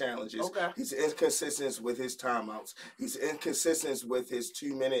with his challenges. Okay. He's inconsistent with his timeouts. He's inconsistent with his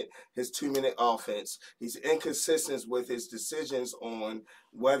 2 minute offense. He's inconsistent with his decisions on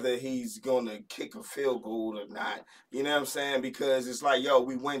whether he's gonna kick a field goal or not. You know what I'm saying? Because it's like, yo,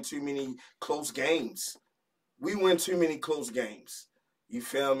 we win too many close games. We win too many close games. You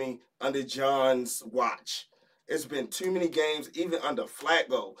feel me? Under John's watch. It's been too many games, even under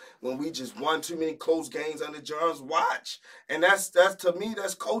Flacco, when we just won too many close games under John's watch. And that's to me,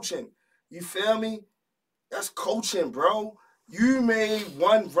 that's coaching. You feel me? That's coaching, bro. You made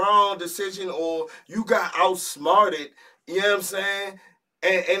one wrong decision or you got outsmarted. You know what I'm saying?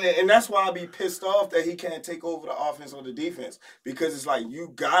 And that's why I be pissed off that he can't take over the offense or the defense. Because it's like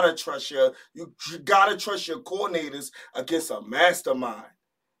you gotta trust your coordinators against a mastermind.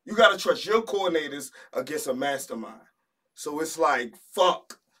 You got to trust your coordinators against a mastermind. So it's like,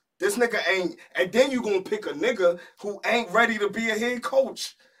 fuck. This nigga ain't... And then you going to pick a nigga who ain't ready to be a head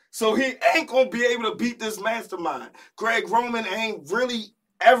coach. So he ain't going to be able to beat this mastermind. Greg Roman ain't really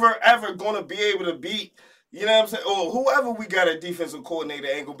ever going to be able to beat... You know what I'm saying? Or whoever we got a defensive coordinator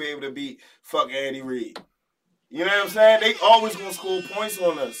ain't going to be able to beat fuck Andy Reid. You know what I'm saying? They always going to score points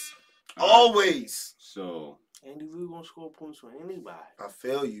on us. Always. So... Andy Reid gonna score points for anybody. I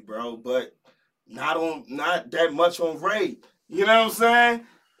feel you, bro, but not that much on Ray. You know what I'm saying?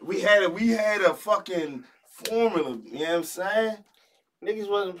 We had a fucking formula. You know what I'm saying? Niggas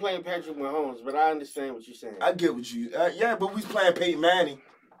wasn't playing Patrick Mahomes, but I understand what you're saying. I get what you. Yeah, but we was playing Peyton Manning,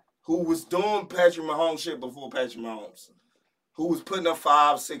 who was doing Patrick Mahomes shit before Patrick Mahomes. Who was putting up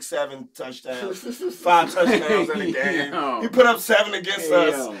 5, 6, 7 touchdowns, 5 touchdowns in the game. He put up 7 against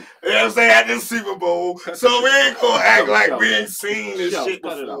us. You know what I'm saying? At this Super Bowl. So we ain't gonna act like we ain't seen this shit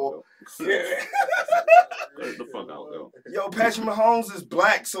before. Yeah. Cut the fuck out, though. Yo, Patrick Mahomes is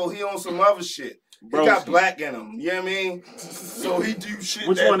black, so he on some other shit. He got black in him. You know what I mean? So he do shit.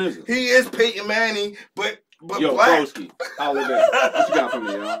 Which one is it? He is Peyton Manning, but yo, black. Broski, holla back. What you got for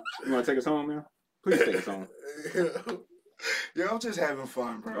me, yo? You want to take us home, man? Please take us home. Yo, I'm just having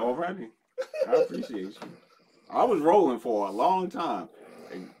fun, bro. Alrighty. I appreciate you. I was rolling for a long time.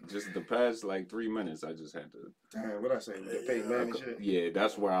 And just the past, 3 minutes, I just had to... Damn, what I say? The Peyton Manning shit? Yeah,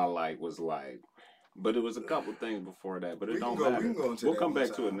 that's where I, was like... But it was a couple things before that, but it don't matter. We can go into we'll that come back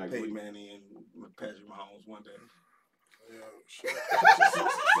time. to it next Peyton week. Manning and Patrick Mahomes one day.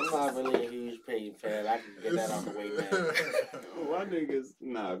 I'm not really a huge Peyton fan. I can get that out the way, man. Why niggas?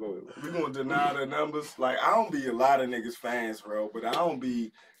 Nah, go ahead. We gonna deny the numbers. I don't be a lot of niggas fans, bro, but I don't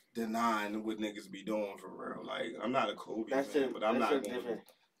be denying what niggas be doing for real. I'm not a Kobe fan, but I'm not gonna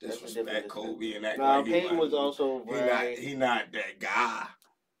disrespect Kobe and act like Peyton was also he not that guy.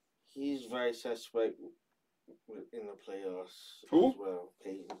 He's very suspect in the playoffs Who? as well.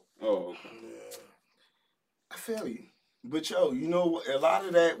 Peyton. Oh, okay. Yeah. I feel you. But yo, you know what? A lot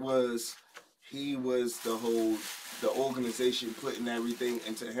of that was he was the organization putting everything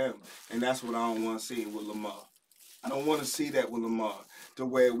into him. And that's what I don't want to see with Lamar. I don't want to see that with Lamar. The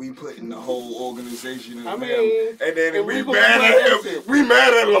way we putting the whole organization in him. And then we mad at him. We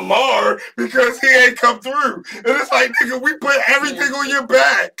mad at Lamar because he ain't come through. And it's like, nigga, we put everything on your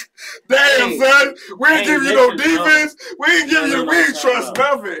back. Damn, son. We ain't give you no defense. We ain't trust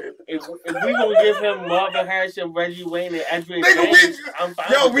nothing. If we gonna give him Marvin Harrison, Reggie Wayne, and Edwin James, I'm fine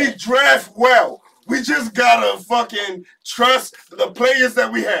with we that. draft well. We just gotta fucking trust the players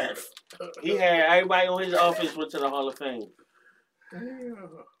that we have. He had everybody on his offense went to the Hall of Fame.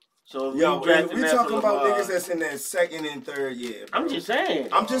 So Yo, we talking about niggas that's in their second and third year. Bro. I'm just saying.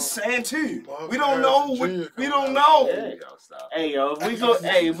 I'm just saying too. We don't know. We don't know. Yeah. Hey yo,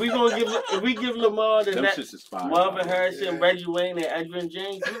 if we give Lamar the next Marvin Harrison, Reggie Wayne, and Edwin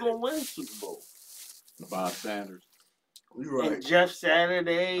James, we gonna win the Super Bowl. Bob Sanders. You right. And Jeff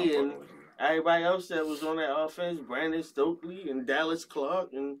Saturday and everybody else that was on that offense, Brandon Stokely and Dallas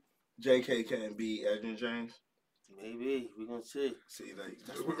Clark and JK can't beat Edwin James. Maybe we gonna see. See,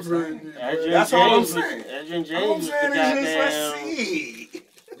 that's what I'm saying. That's all I'm saying. Edwin James. Let's see.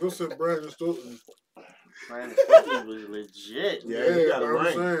 Listen, Brandon Stokely. Brandon Stokely was legit. Yeah, he got a I'm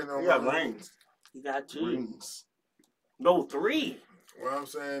ring. saying, He got rings. He got 2. Rings. No, 3. What I'm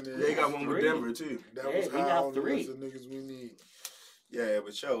saying is, They got one with 3. Denver too. That Yeah, was he high got on the 3. list of niggas we need. Yeah,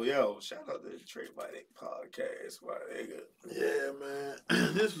 but yo, shout out to the Trey Bite podcast, my nigga. Yeah,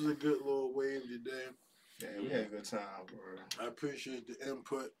 man. This was a good little wave today. Yeah, we had a good time, bro. I appreciate the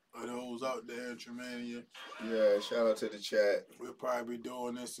input of those out there in Tremania. Yeah, shout out to the chat. We'll probably be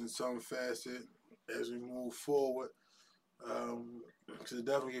doing this in some facet as we move forward. Because it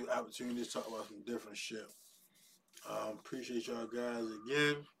definitely gives opportunity to talk about some different shit. Appreciate y'all guys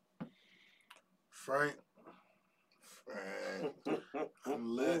again. Frank,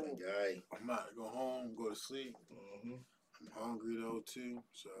 I'm lit. Guy. I'm about to go home, go to sleep. Mm-hmm. I'm hungry though too,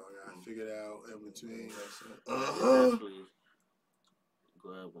 so I gotta figure it out in between. Definitely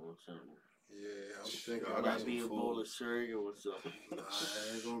grab on something. Yeah, I'm thinking I It got might some be a food. bowl of cereal or something. Nah,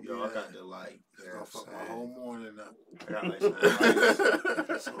 I ain't gonna be Yo, I that. got the like. It's gonna fuck my whole morning up. I got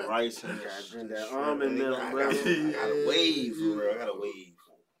like some rice and Gotta drink that shrimp. almond milk, I bro. got a wave, for real. I got a wave.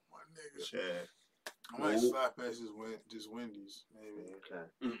 My nigga. Chat. I might slap past this Wendy's, maybe. Okay.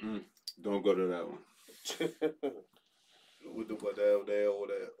 Don't go to that one. With the what down there or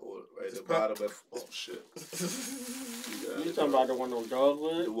at the bottom of shit. You talking about the one on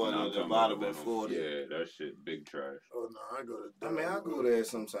Dogwood? The one Nah, at I'm the talking bottom about at the 40. Yeah, that shit big trash. Oh no, I go to. I mean, I go there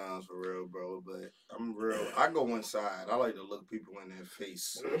sometimes for real, bro, but I'm real. I go inside. I like to look people in their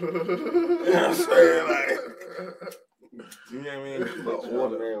face. You know what I'm saying? Like, you know what I mean? But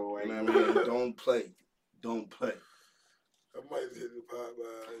order. You know what I mean? Don't play. Don't play. I might hit the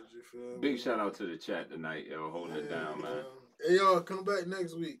Popeyes, you feel me? Big shout out to the chat tonight, yo, holding it down, man. Hey, y'all, come back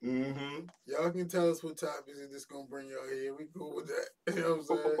next week. Mm-hmm. Y'all can tell us what topics is this gonna bring y'all here. We cool with that. You know what I'm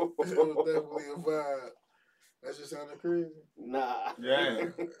saying? It was definitely a vibe. That just sounded crazy. Nah. Yeah.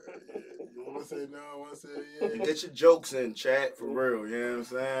 You wanna say no? I wanna say yeah. Get your jokes in, chat, for real. You know what I'm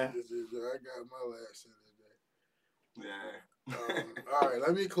saying? I got my last in today. Yeah. All right,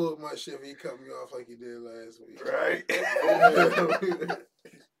 let me close my shit. He cut me off like he did last week. Right.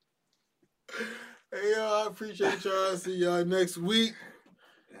 Hey, y'all, I appreciate y'all. See y'all next week.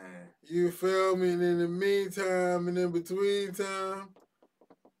 Man. You feel me? And in the meantime and in between time,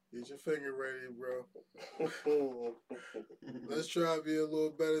 get your finger ready, bro. Let's try to be a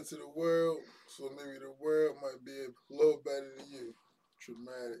little better to the world, so maybe the world might be a little better than you.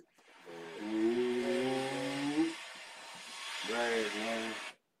 Traumatic. Right, man.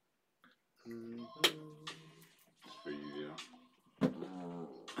 It's for you, yo.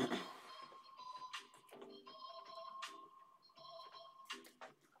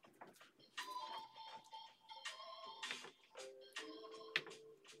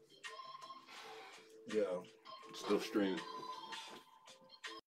 Yo. Still streaming.